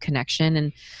need deep connection.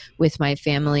 And with my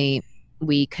family,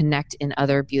 we connect in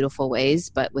other beautiful ways,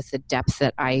 but with the depth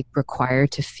that I require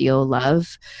to feel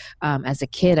love. As a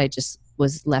kid, I just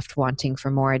was left wanting for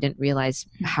more. I didn't realize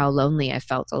how lonely I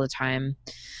felt all the time.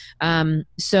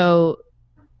 So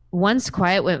once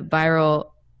Quiet went viral,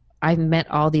 I met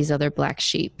all these other black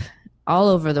sheep all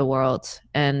over the world,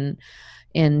 and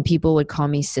people would call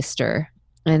me sister.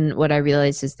 And what I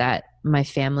realized is that my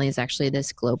family is actually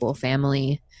this global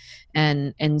family.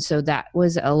 And so that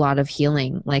was a lot of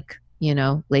healing. Like,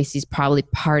 Lacey's probably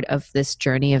part of this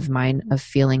journey of mine of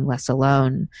feeling less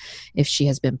alone, if she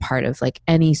has been part of like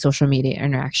any social media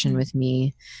interaction with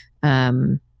me.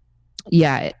 So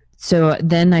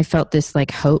then I felt this like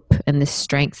hope and this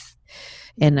strength,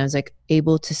 and I was like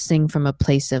able to sing from a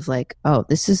place of like, oh,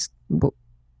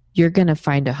 you're going to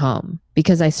find a home,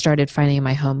 because I started finding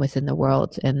my home within the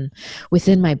world and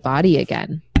within my body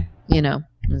again.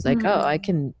 I was like, oh, I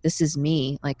can, this is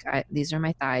me. Like, these are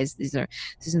my thighs. These are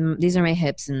my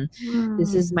hips. And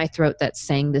this is my throat that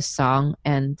sang this song.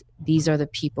 And these are the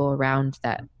people around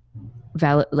that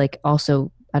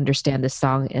also understand this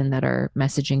song and that are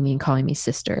messaging me and calling me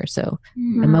sister. So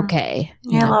I'm okay.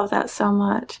 Yeah, I love that so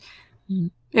much.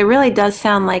 It really does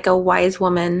sound like a wise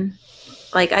woman.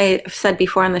 Like I've said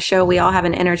before on the show, we all have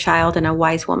an inner child and a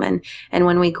wise woman. And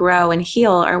when we grow and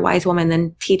heal, our wise woman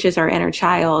then teaches our inner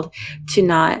child to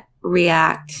not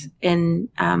react in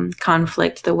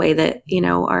conflict the way that, you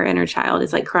know, our inner child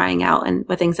is like crying out and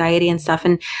with anxiety and stuff.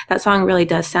 And that song really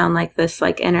does sound like this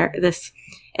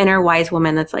inner wise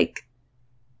woman that's like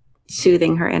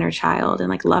soothing her inner child and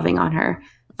like loving on her.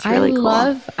 It's really cool.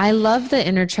 I love the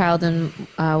inner child and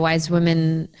wise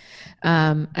women.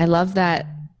 I love that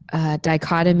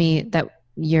dichotomy that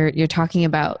you're talking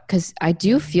about, because I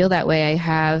do feel that way. I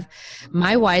have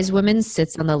my wise woman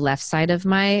sits on the left side of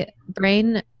my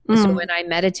brain. So when I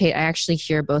meditate, I actually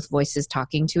hear both voices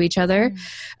talking to each other.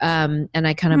 And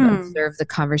I kind of observe the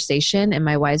conversation, and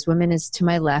my wise woman is to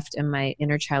my left and my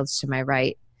inner child's to my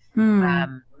right.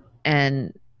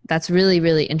 And that's really,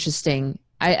 really interesting.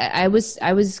 I was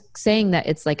saying that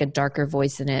it's like a darker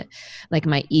voice in it, like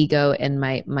my ego and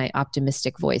my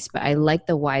optimistic voice, but I like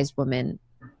the wise woman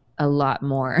a lot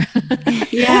more.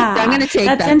 Yeah. So I'm going to take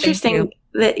That's interesting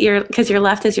that because your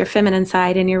left is your feminine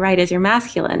side and your right is your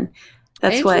masculine.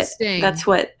 That's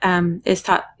what is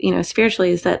taught, you know,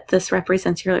 spiritually, is that this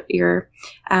represents your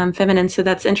feminine. So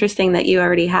that's interesting that you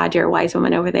already had your wise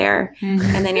woman over there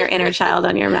and then your inner child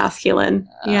on your masculine.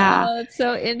 Yeah. Oh, that's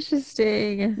so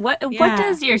interesting. What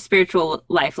does your spiritual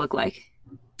life look like?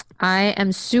 I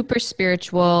am super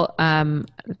spiritual.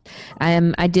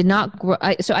 I did not grow.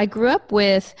 So I grew up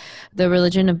with the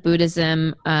religion of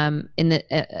Buddhism. And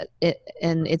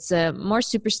it's a more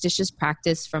superstitious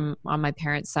practice from on my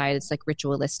parents' side. It's like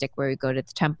ritualistic, where we go to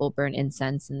the temple, burn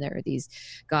incense, and there are these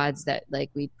gods that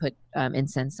like we put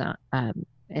incense on,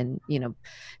 and you know,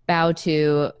 bow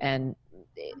to, and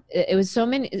it was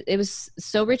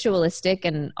so ritualistic.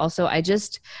 And also I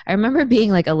remember being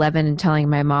like 11 and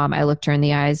telling my mom, I looked her in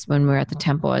the eyes when we were at the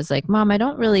temple. I was like, Mom, I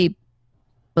don't really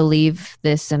believe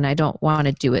this and I don't want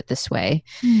to do it this way.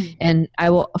 And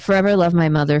I will forever love my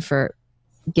mother for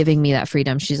giving me that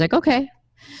freedom. She's like, okay.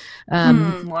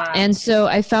 Wow. And so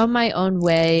I found my own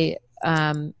way.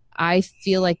 I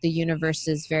feel like the universe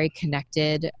is very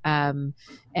connected.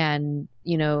 And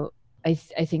you know, I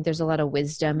think there's a lot of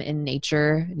wisdom in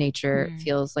nature. Nature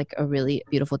feels like a really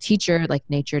beautiful teacher. Like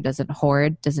nature doesn't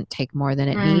hoard, doesn't take more than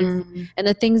it needs. And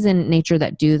the things in nature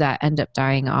that do that end up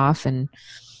dying off. And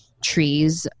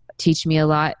trees teach me a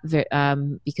lot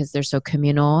because they're so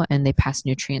communal and they pass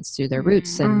nutrients through their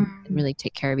roots and really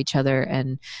take care of each other.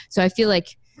 And so I feel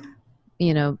like,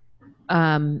 you know,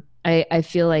 I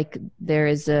feel like there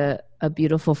is a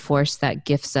beautiful force that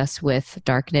gifts us with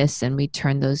darkness, and we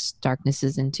turn those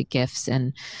darknesses into gifts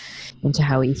and into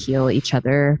how we heal each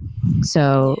other.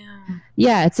 So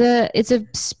yeah, it's a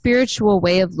spiritual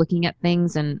way of looking at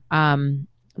things. And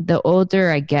the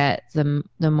older I get, the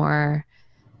more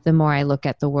I look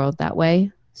at the world that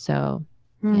way. So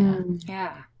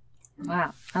yeah.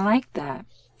 Wow. I like that.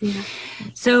 Yeah.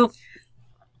 So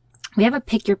we have a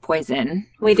pick your poison.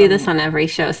 We do this on every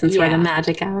show since we're the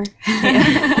magic hour.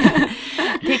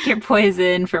 Pick your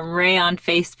poison from Ray on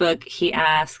Facebook. He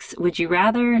asks, would you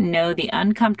rather know the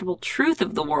uncomfortable truth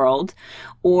of the world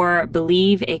or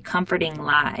believe a comforting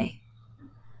lie?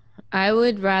 I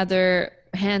would rather,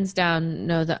 hands down,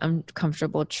 know the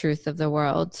uncomfortable truth of the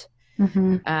world.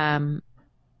 And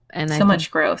so much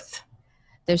growth.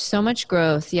 There's so much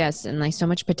growth, yes, and like so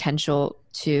much potential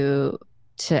to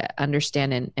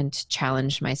understand and to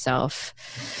challenge myself.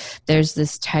 There's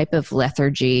this type of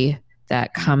lethargy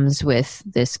that comes with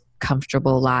this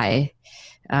comfortable lie.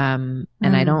 And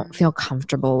I don't feel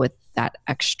comfortable with that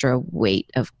extra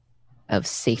weight of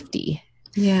safety.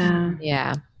 Yeah.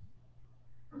 Yeah.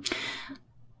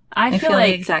 I feel like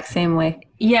the exact same way.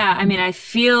 Yeah, I mean, I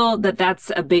feel that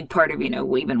that's a big part of, you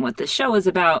know, even what this show is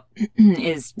about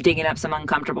is digging up some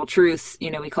uncomfortable truths. You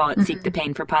know, we call it seek the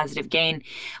pain for positive gain.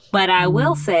 But I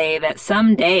will say that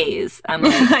some days I'm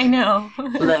like, I know.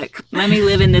 Look, let me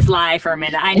live in this lie for a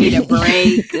minute. I need a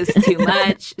break. It's too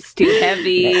much. It's too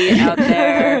heavy out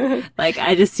there. Like,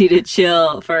 I just need to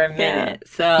chill for a minute.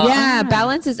 So yeah,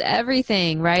 balance is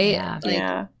everything, right?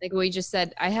 Yeah. Like what you just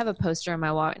said, I have a poster on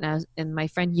my wall now, and my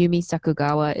friend Yumi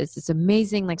Sakugawa is this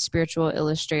amazing like spiritual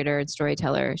illustrator and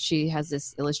storyteller. She has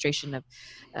this illustration of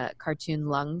cartoon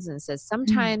lungs, and it says,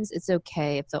 sometimes it's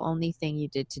okay if the only thing you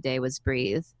did today was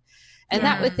breathe. And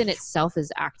that within itself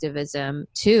is activism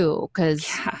too, because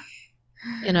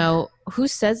you know, who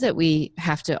says that we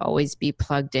have to always be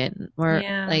plugged in? Or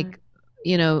like,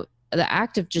 you know, the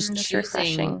act of just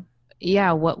choosing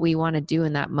what we want to do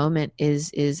in that moment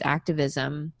is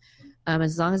activism.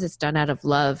 as long as it's done out of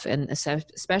love and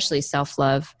especially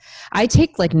self-love. I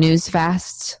take like news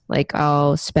fasts. Like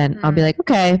I'll be like,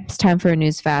 okay, it's time for a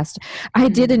news fast. I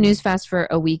did a news fast for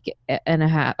a week and a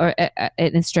half, and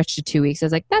it stretched to 2 weeks. I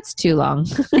was like, that's too long.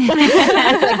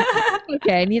 I was like,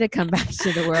 okay, I need to come back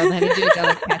to the world. I need to go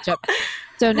like catch up.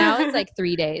 So now it's like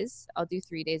 3 days. I'll do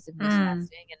 3 days of news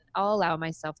fasting, and I'll allow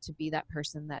myself to be that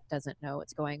person that doesn't know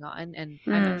what's going on. And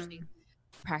I'm actually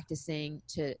practicing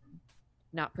to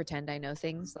not pretend I know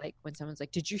things. Like when someone's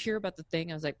like, did you hear about the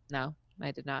thing? I was like, no,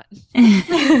 I did not.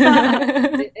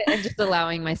 And just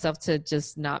allowing myself to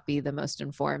just not be the most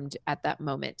informed at that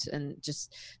moment, and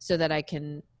just so that I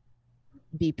can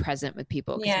be present with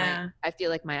people. I feel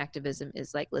like my activism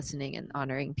is like listening and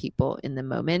honoring people in the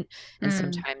moment. And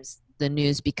sometimes the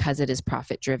news, because it is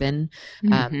profit driven,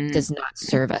 does not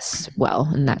serve us well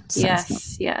in that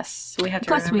sense. Yes. We have to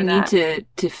Plus we need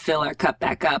to fill our cup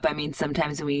back up. I mean,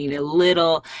 sometimes we need a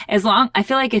little, I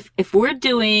feel like if we're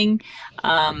doing,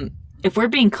 if we're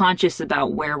being conscious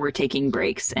about where we're taking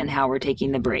breaks and how we're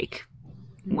taking the break,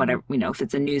 whatever, if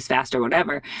it's a news fast or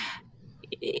whatever,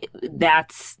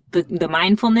 that's the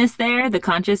mindfulness there, the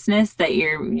consciousness that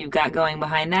you've got going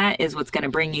behind that is what's going to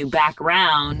bring you back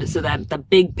around, so that the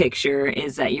big picture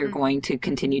is that you're going to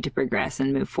continue to progress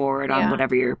and move forward on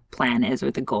whatever your plan is, or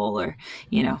the goal, or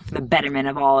for the betterment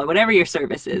of all, or whatever your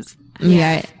service is.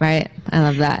 Yeah, right. I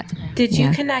love that. Did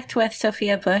you connect with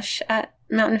Sophia Bush at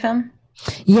Mountain Film?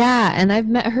 Yeah, and I've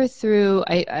met her through.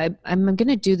 I'm going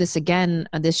to do this again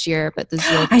this year, but this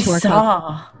is a tour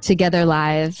called Together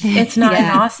Live. It's not in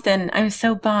Austin. I'm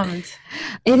so bummed.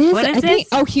 It is. What is this?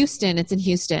 Houston. It's in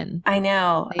Houston. I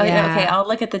know. Yeah. Okay, I'll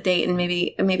look at the date and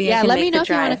maybe I can let make me know the if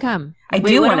you drive. want to come. I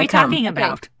do want to come. What are we talking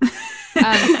about?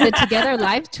 The Together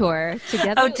Live tour.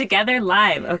 Together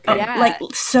Live. Okay. Yeah. Like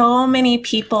so many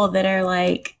people that are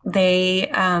like they.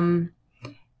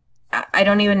 I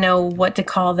don't even know what to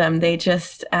call them. They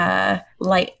just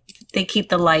they keep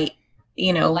the light,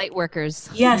 The light workers.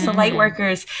 Yes, the light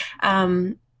workers are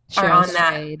on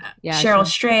that. Yeah, Cheryl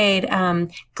Strayed,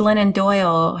 Glennon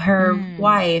Doyle, her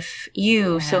wife,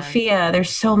 Sophia. There's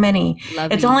so many.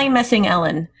 It's only missing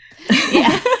Ellen.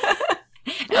 Yeah.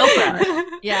 Oprah.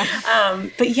 Yeah.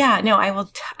 But yeah, no,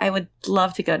 I would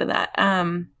love to go to that.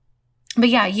 But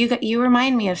yeah, you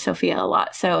remind me of Sophia a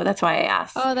lot, so that's why I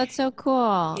asked. Oh, that's so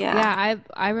cool. Yeah.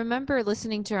 I remember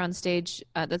listening to her on stage.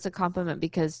 That's a compliment,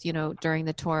 because during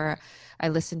the tour, I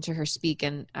listened to her speak,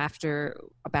 and after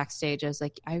backstage, I was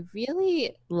like, I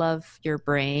really love your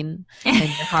brain and your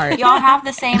heart. Y'all have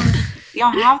the same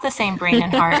brain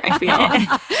and heart, I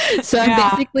feel. So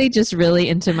I'm basically just really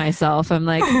into myself. I'm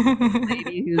like,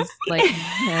 lady who's like,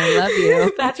 I love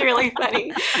you. That's really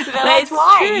funny. That's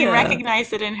why true. you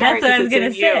recognize it in her. That's what I was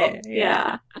going to say.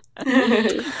 Yeah.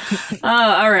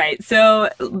 All right. So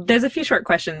there's a few short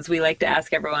questions we like to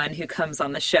ask everyone who comes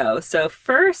on the show. So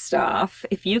first off,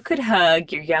 if you could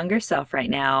hug your younger self right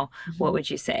now, what would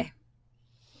you say?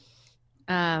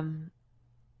 I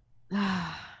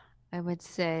would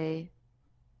say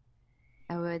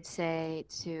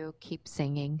to keep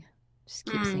singing. Just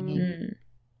keep singing.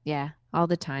 Yeah, all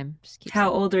the time. Just keep How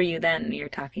singing. old are you then you're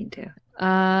talking to?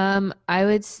 I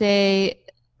would say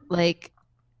like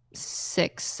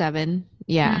 6, 7.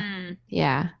 Yeah.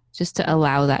 Yeah. Just to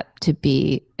allow that to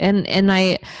be. And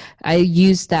I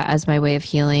use that as my way of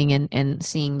healing and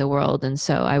seeing the world. And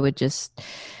so I would just,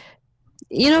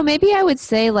 maybe I would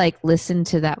say like, listen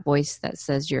to that voice that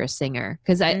says you're a singer.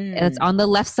 Cause it's on the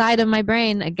left side of my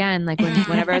brain. Again, like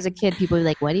whenever I was a kid, people would be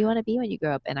like, what do you want to be when you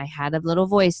grow up? And I had a little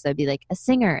voice that'd be like a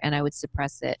singer, and I would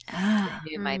suppress it.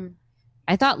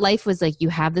 I thought life was like, you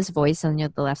have this voice on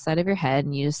the left side of your head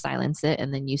and you just silence it,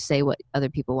 and then you say what other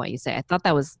people want you to say. I thought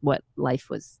that was what life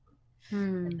was.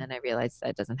 And then I realized that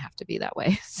it doesn't have to be that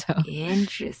way. So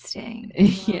interesting.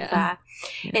 Yeah.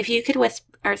 If you could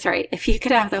if you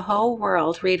could have the whole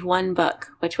world read one book,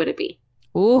 which would it be?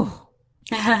 Ooh.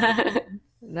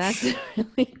 That's a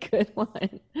really good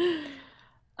one.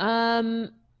 Oh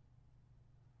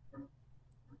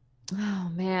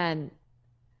man.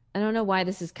 I don't know why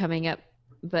this is coming up,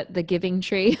 but The Giving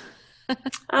Tree.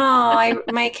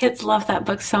 My kids love that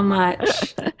book so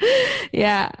much.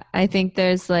 Yeah, I think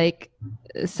there's like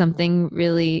something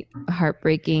really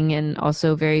heartbreaking and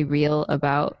also very real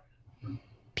about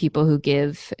people who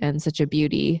give, and such a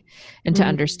beauty, and to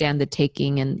understand the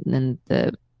taking and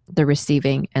the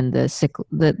receiving and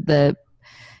the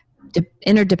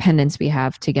interdependence we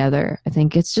have together. I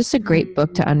think it's just a great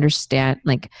book to understand,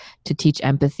 like to teach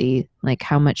empathy, like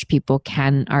how much people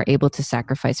are able to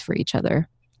sacrifice for each other,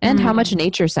 and how much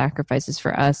nature sacrifices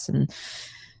for us, and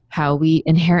how we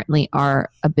inherently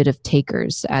are a bit of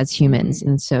takers as humans.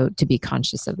 And so to be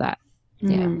conscious of that.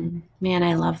 Yeah. Man,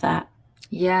 I love that.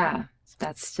 Yeah.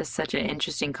 That's just such an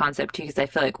interesting concept too, because I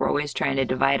feel like we're always trying to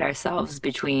divide ourselves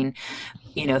between,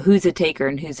 you know, who's a taker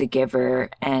and who's a giver.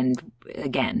 And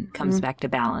again, comes back to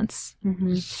balance.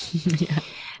 Yeah.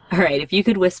 All right. If you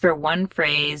could whisper one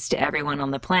phrase to everyone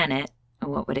on the planet,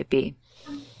 what would it be?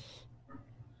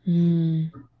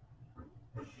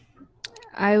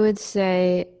 I would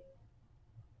say,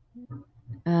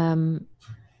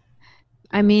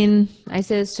 I mean, I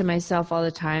say this to myself all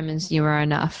the time, is you are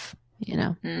enough, you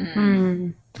know?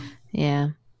 Yeah.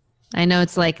 I know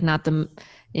it's like not the,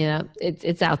 you know,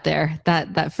 it's out there.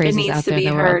 That phrase is out there in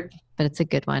the world, but it's a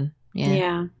good one.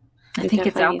 Yeah. I think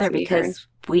it's out there because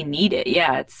we need it.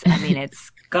 Yeah.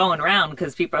 It's going around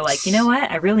because people are like, you know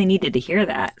what? I really needed to hear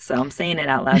that. So I'm saying it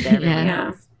out loud to everyone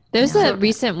else. There's a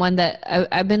recent one that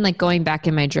I've been like going back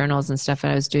in my journals and stuff,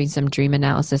 and I was doing some dream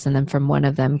analysis, and then from one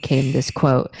of them came this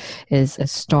quote: "Is a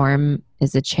storm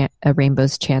is a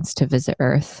rainbow's chance to visit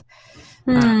Earth."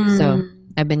 So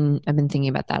I've been thinking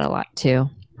about that a lot too.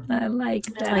 I like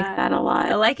that. I like that a lot.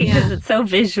 I like it because it's so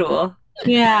visual.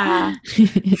 Yeah.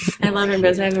 I love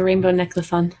rainbows. I have a rainbow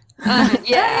necklace on.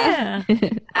 Yeah.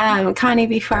 Connie,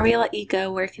 before we let you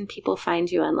go, where can people find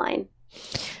you online?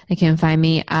 They can find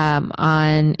me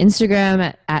on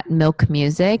Instagram at Milck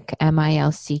Music,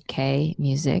 MILCK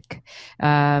Music,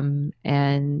 and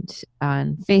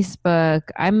on Facebook.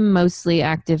 I'm mostly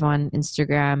active on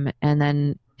Instagram, and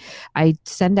then I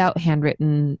send out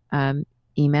handwritten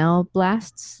email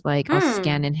blasts. Like I'll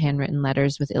scan in handwritten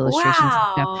letters with illustrations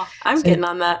and stuff. I'm getting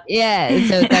on that. Yeah,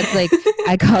 so that's like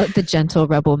I call it the Gentle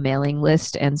Rebel mailing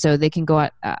list, and so they can go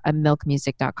at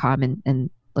milckmusic.com and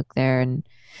look there and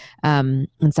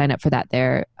sign up for that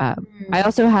there. I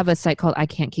also have a site called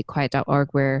ican'tkeepquiet.org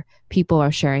where people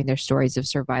are sharing their stories of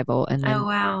survival, and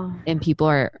then, and people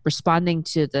are responding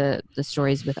to the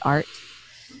stories with art.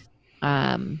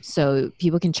 So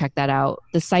people can check that out.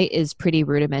 The site is pretty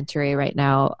rudimentary right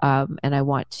now, and I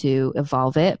want to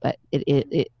evolve it, but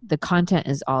the content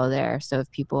is all there. So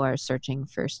if people are searching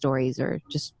for stories or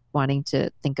just wanting to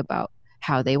think about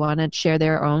how they want to share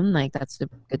their own, like that's a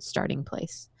good starting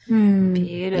place.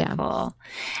 Beautiful.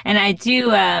 And I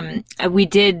do, we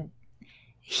did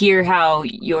hear how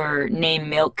your name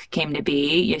Milck came to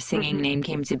be, your singing name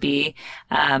came to be.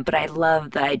 But I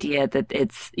love the idea that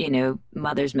it's, you know,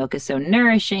 mother's milk is so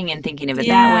nourishing, and thinking of it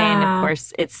that way. And of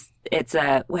course it's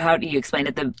how do you explain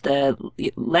it? The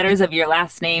letters of your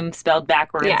last name spelled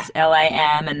backwards,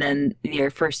 LIM, and then your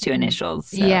first two initials.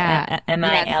 So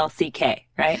MILCK,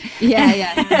 right?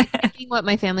 Yeah. Taking what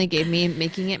my family gave me,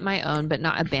 making it my own, but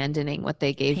not abandoning what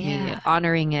they gave me,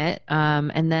 honoring it.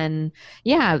 And then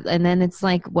it's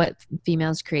like what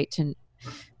females create to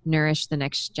nourish the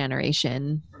next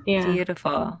generation.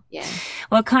 Beautiful.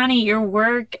 Well, Connie, your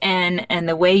work and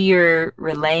the way you're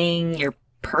relaying your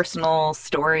personal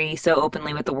story so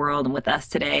openly with the world and with us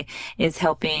today is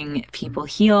helping people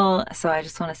heal. So I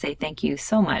just want to say thank you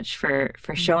so much for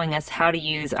showing us how to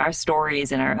use our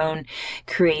stories and our own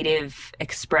creative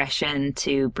expression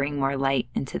to bring more light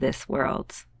into this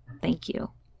world. Thank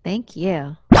you. Thank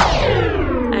you.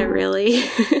 I really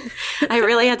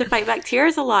had to fight back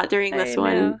tears a lot during this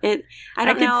one. I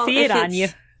don't know. I could see it on you.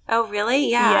 Oh, really?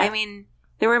 Yeah. I mean,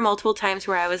 there were multiple times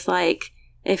where I was like,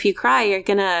 if you cry,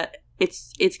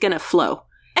 it's gonna flow.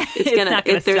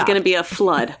 There's gonna be a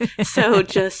flood. So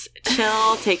just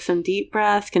chill, take some deep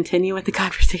breaths, continue with the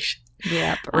conversation.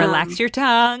 Yep. Relax your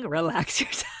tongue.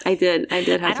 I did have to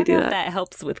do that. I don't know if that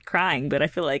helps with crying, but I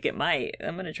feel like it might.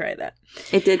 I'm gonna try that.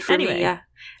 It did for me. Yeah.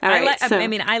 All right.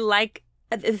 I like.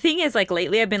 The thing is, like,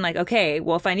 lately I've been like, okay,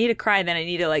 well, if I need to cry, then I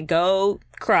need to, like, go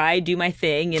cry, do my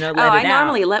thing, let it out. I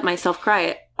normally let myself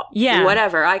cry.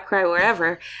 Whatever. I cry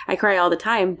wherever. I cry all the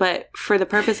time. But for the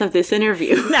purpose of this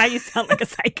interview. Now you sound like a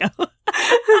psycho.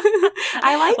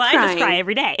 I like crying. I just cry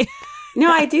every day. No,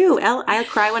 I do. I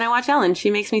cry when I watch Ellen.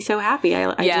 She makes me so happy.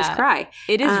 I just cry.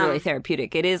 It is really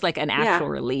therapeutic. It is like an actual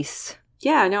release.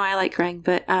 Yeah, no, I like crying.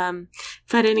 But not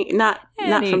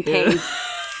from pain.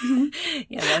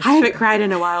 I haven't cried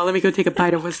in a while. Let me go take a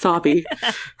bite of wasabi.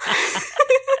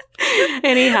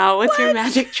 Anyhow, what's your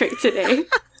magic trick today?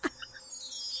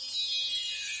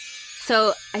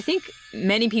 So I think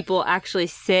many people actually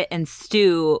sit and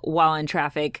stew while in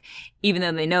traffic, even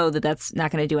though they know that that's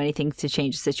not going to do anything to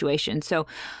change the situation. So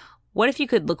what if you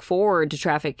could look forward to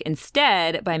traffic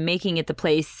instead by making it the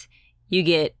place you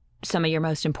get some of your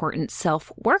most important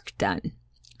self-work done?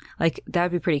 Like, that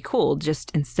would be pretty cool.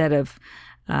 Just instead of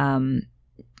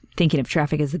thinking of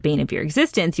traffic as the bane of your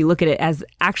existence, you look at it as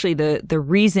actually the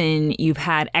reason you've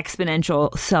had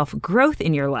exponential self-growth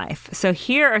in your life. So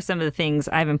here are some of the things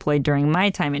I've employed during my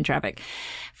time in traffic.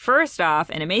 First off,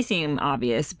 and it may seem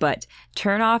obvious, but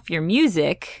turn off your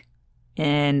music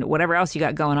and whatever else you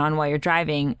got going on while you're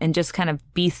driving and just kind of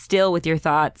be still with your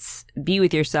thoughts, be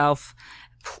with yourself.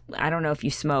 I don't know if you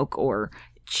smoke or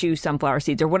chew sunflower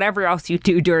seeds or whatever else you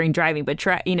do during driving, but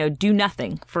try, do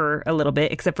nothing for a little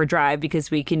bit except for drive, because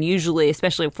we can usually,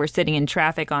 especially if we're sitting in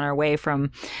traffic on our way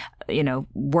from,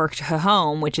 work to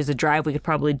home, which is a drive we could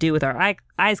probably do with our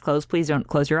eyes closed. Please don't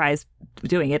close your eyes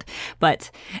doing it, but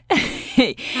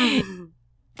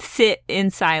sit in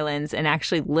silence and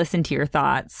actually listen to your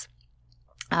thoughts.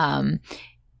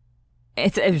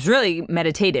 It's really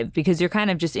meditative because you're kind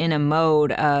of just in a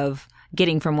mode of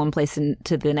getting from one place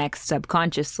to the next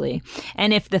subconsciously.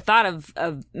 And if the thought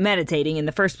of meditating in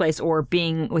the first place or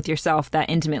being with yourself that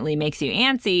intimately makes you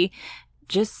antsy,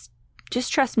 just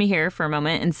trust me here for a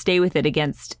moment and stay with it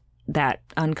against that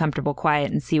uncomfortable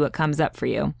quiet and see what comes up for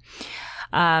you.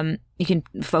 You can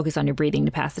focus on your breathing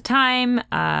to pass the time.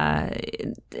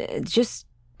 Just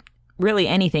really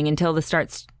anything until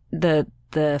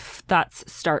the thoughts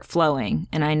start flowing,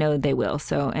 and I know they will.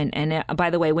 So, and by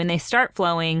the way, when they start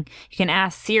flowing, you can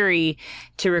ask Siri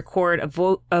to record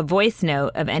a voice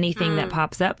note of anything that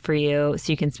pops up for you,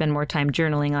 so you can spend more time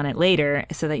journaling on it later,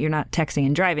 so that you're not texting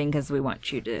and driving, because we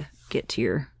want you to get to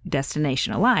your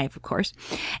destination alive, of course.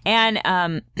 And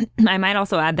I might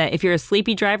also add that if you're a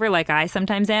sleepy driver like I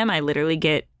sometimes am, I literally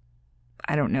get,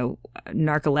 I don't know,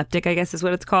 narcoleptic, I guess is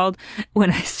what it's called,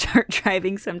 when I start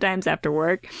driving sometimes after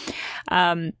work.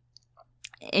 And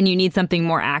you need something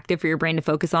more active for your brain to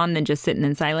focus on than just sitting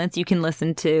in silence. You can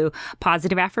listen to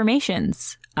positive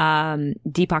affirmations.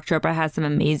 Deepak Chopra has some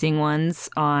amazing ones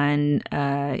on,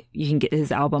 you can get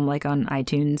his album like on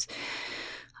iTunes.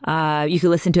 You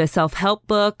could listen to a self-help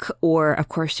book, or of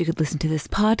course you could listen to this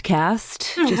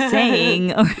podcast, just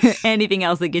saying, or anything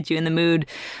else that gets you in the mood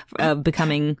of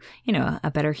becoming, a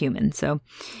better human. So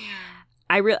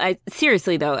I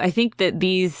seriously though, I think that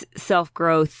these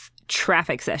self-growth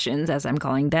traffic sessions, as I'm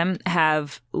calling them,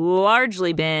 have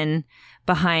largely been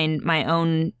behind my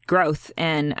own growth,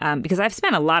 and because I've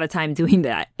spent a lot of time doing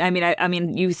that. I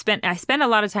spent a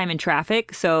lot of time in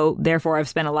traffic, so therefore I've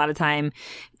spent a lot of time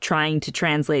trying to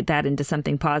translate that into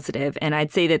something positive. And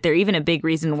I'd say that they're even a big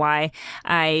reason why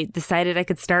I decided I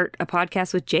could start a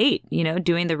podcast with Jade,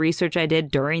 doing the research I did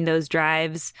during those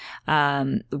drives,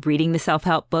 reading the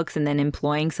self-help books, and then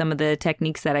employing some of the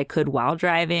techniques that I could while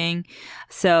driving.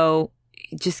 So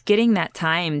just getting that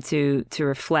time to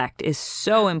reflect is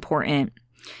so important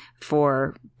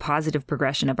for positive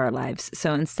progression of our lives.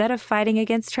 So instead of fighting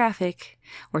against traffic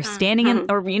or standing in,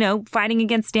 or, fighting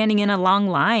against standing in a long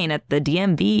line at the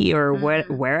DMV or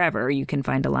wherever you can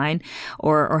find a line,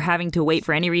 or having to wait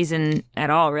for any reason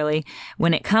at all, really,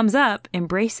 when it comes up,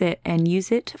 embrace it and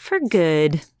use it for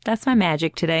good. That's my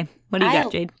magic today. What do you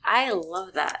got, Jade? I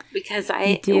love that because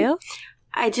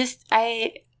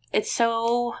it's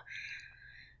so,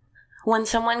 when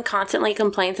someone constantly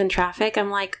complains in traffic, I'm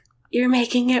like, you're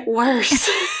making it worse.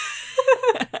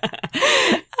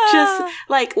 Just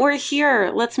like, we're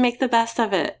here. Let's make the best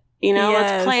of it.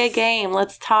 Let's play a game.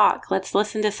 Let's talk. Let's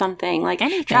listen to something. Like,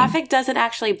 anything. Traffic doesn't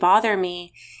actually bother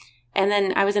me. And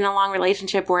then I was in a long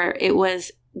relationship where it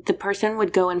was, the person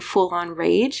would go in full on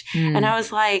rage. And I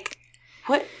was like,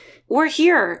 what? We're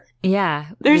here.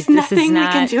 Yeah. There's nothing we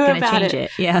can do about it.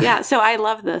 Yeah. So I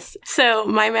love this. So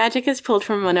my magic is pulled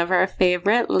from one of our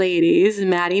favorite ladies,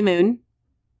 Maddie Moon.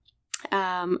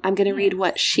 I'm going to read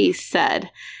what she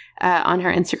said on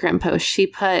her Instagram post. She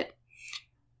put,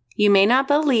 "You may not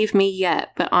believe me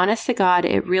yet, but honest to God,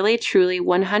 it really, truly,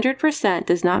 100%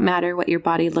 does not matter what your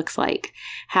body looks like.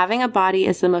 Having a body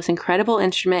is the most incredible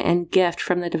instrument and gift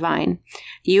from the divine.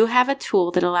 You have a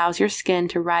tool that allows your skin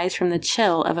to rise from the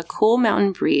chill of a cool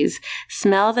mountain breeze,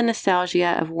 smell the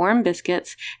nostalgia of warm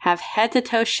biscuits, have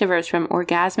head-to-toe shivers from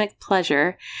orgasmic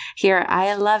pleasure, hear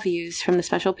I love yous from the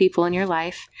special people in your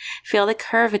life, feel the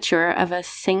curvature of a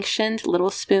sanctioned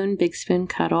little spoon, big spoon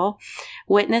cuddle,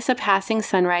 witness a passing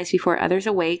sunrise before others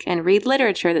awake, and read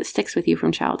literature that sticks with you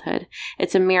from childhood.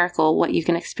 It's a miracle what you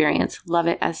can experience. Love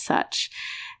it as such."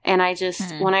 And I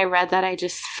just, when I read that, I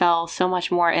just fell so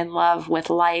much more in love with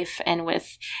life and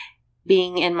with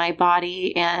being in my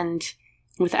body and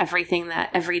with everything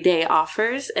that every day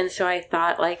offers. And so I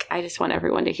thought, like, I just want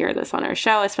everyone to hear this on our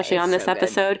show, especially on this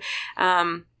episode.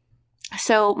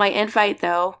 So my invite,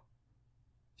 though,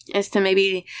 is to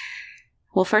maybe,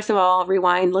 well, first of all,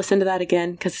 rewind, listen to that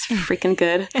again because it's freaking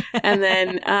good. And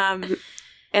then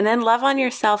And then love on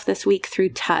yourself this week through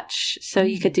touch. So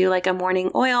you could do like a morning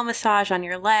oil massage on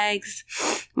your legs,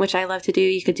 which I love to do.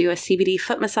 You could do a CBD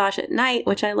foot massage at night,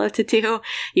 which I love to do.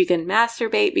 You can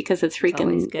masturbate because it's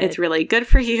really good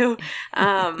for you.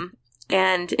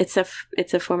 And it's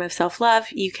a form of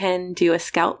self-love. You can do a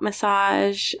scalp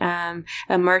massage,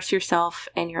 immerse yourself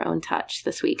in your own touch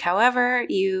this week. However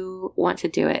you want to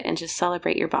do it, and just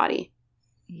celebrate your body.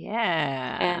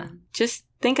 Yeah. And just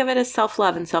think of it as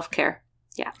self-love and self-care.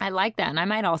 Yeah. I like that. And I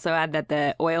might also add that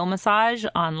the oil massage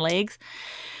on legs,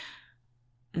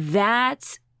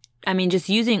 just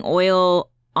using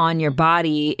oil on your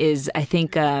body is, I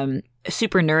think,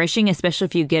 super nourishing, especially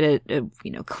if you get a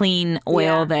clean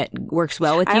oil that works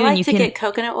well with you. I like and you to get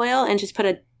coconut oil and just put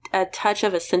a touch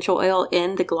of essential oil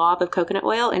in the glob of coconut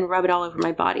oil and rub it all over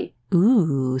my body.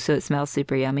 Ooh, so it smells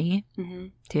super yummy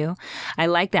too. I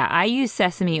like that. I use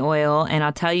sesame oil, and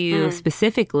I'll tell you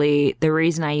specifically the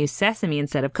reason I use sesame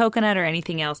instead of coconut or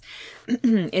anything else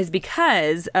is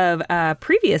because of a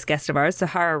previous guest of ours,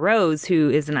 Sahara Rose, who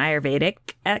is an Ayurvedic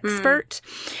expert.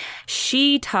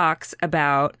 She talks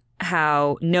about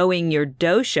how knowing your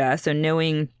dosha, so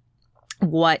knowing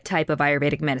what type of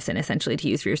Ayurvedic medicine essentially to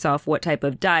use for yourself, what type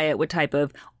of diet, what type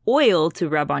of oil to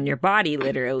rub on your body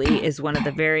literally is one of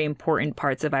the very important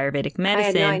parts of Ayurvedic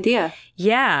medicine. I had no idea.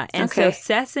 Yeah. And so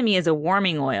sesame is a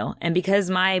warming oil. And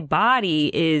because my body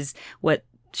is what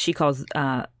she calls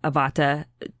Avata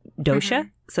dosha,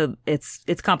 so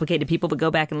it's complicated, people, but go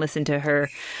back and listen to her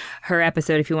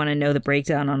episode if you want to know the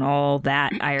breakdown on all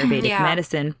that Ayurvedic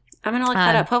medicine. I'm going to look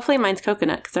that up. Hopefully mine's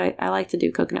coconut because I like to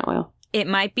do coconut oil. It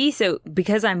might be. So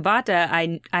because I'm Vata,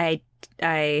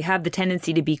 I have the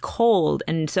tendency to be cold.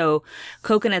 And so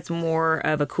coconut's more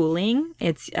of a cooling.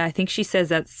 I think she says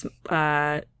that's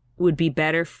would be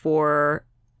better for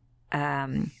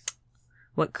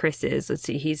what Chris is. Let's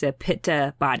see. He's a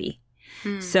Pitta body.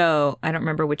 So I don't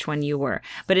remember which one you were.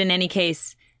 But in any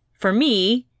case, for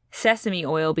me, sesame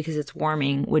oil, because it's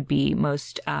warming, would be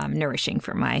most nourishing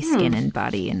for my skin and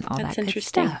body and all that good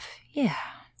stuff. Yeah.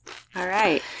 All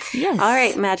right. Yes. All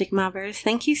right, Magic Mobbers.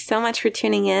 Thank you so much for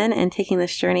tuning in and taking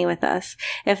this journey with us.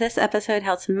 If this episode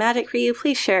held some magic for you,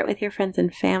 please share it with your friends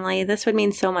and family. This would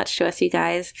mean so much to us, you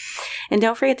guys. And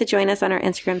don't forget to join us on our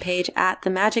Instagram page at The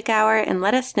Magic Hour and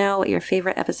let us know what your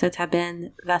favorite episodes have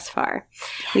been thus far.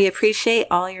 Yes. We appreciate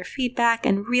all your feedback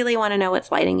and really want to know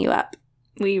what's lighting you up.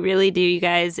 We really do, you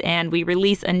guys. And we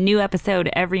release a new episode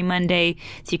every Monday,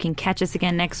 so you can catch us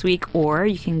again next week, or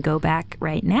you can go back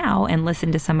right now and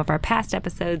listen to some of our past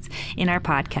episodes in our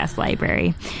podcast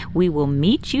library. We will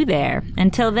meet you there.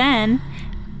 Until then,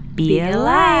 be a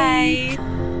light.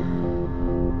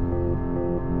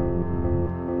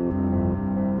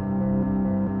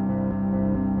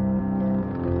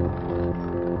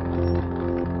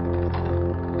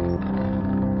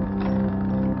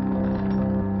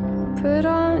 Put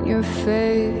on your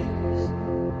face,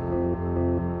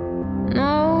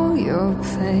 know your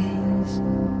place.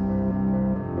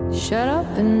 Shut up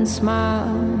and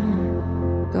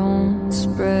smile, don't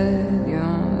spread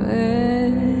your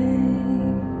legs.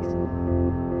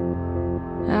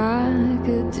 I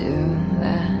could do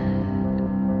that,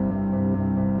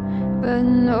 but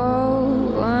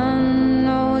no one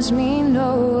knows me,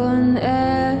 no one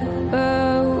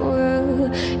ever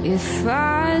will. If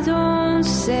I don't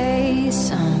say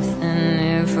something,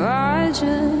 if I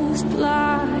just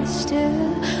lie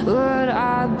still, would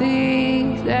I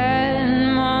be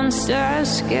that monster,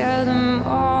 scare them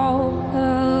all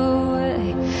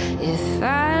away? If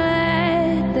I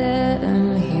let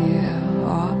them hear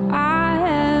all I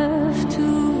have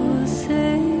to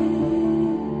say,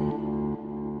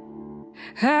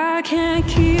 I can't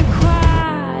keep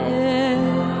quiet,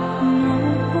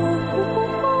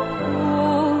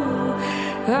 no,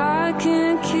 I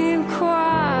can't keep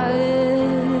quiet,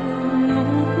 no.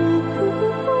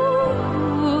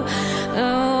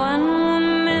 One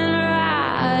woman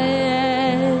riot,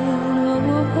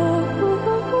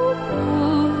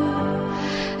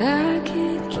 I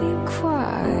can't keep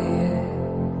quiet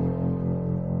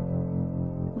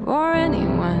for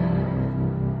anyone.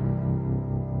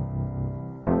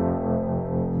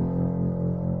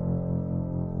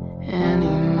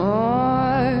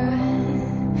 Anymore,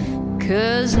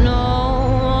 'cause no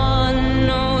one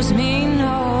knows me,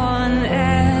 no one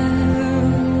ever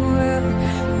will.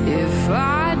 If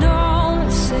I don't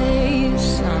say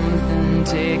something,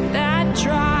 take that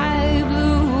dry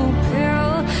blue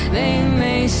pill. They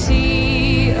may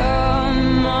see a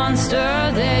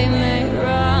monster, they may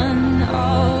run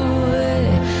away,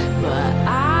 but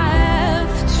I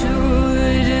have to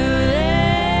do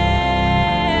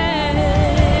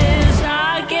this.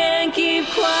 I can't keep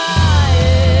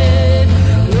quiet.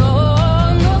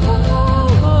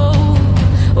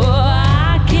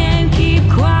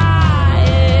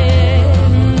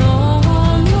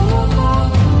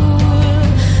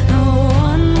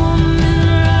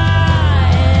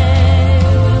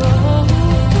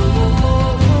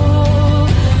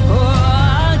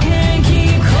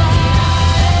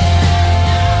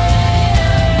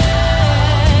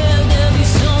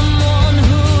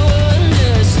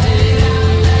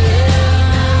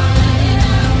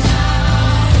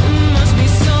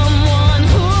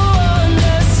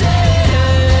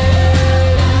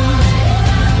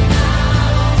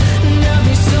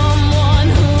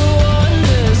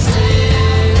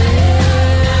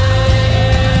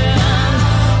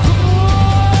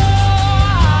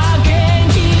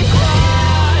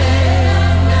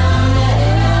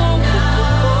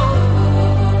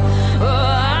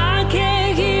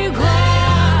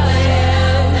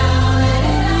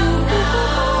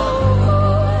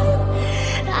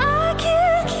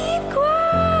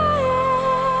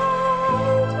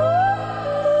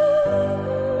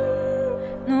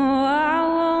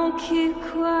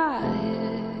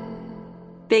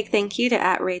 Big thank you to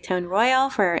 @Raytone Royal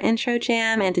for our intro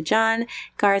jam, and to John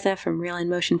Garza from Real in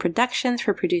Motion Productions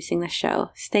for producing the show.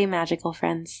 Stay magical,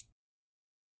 friends.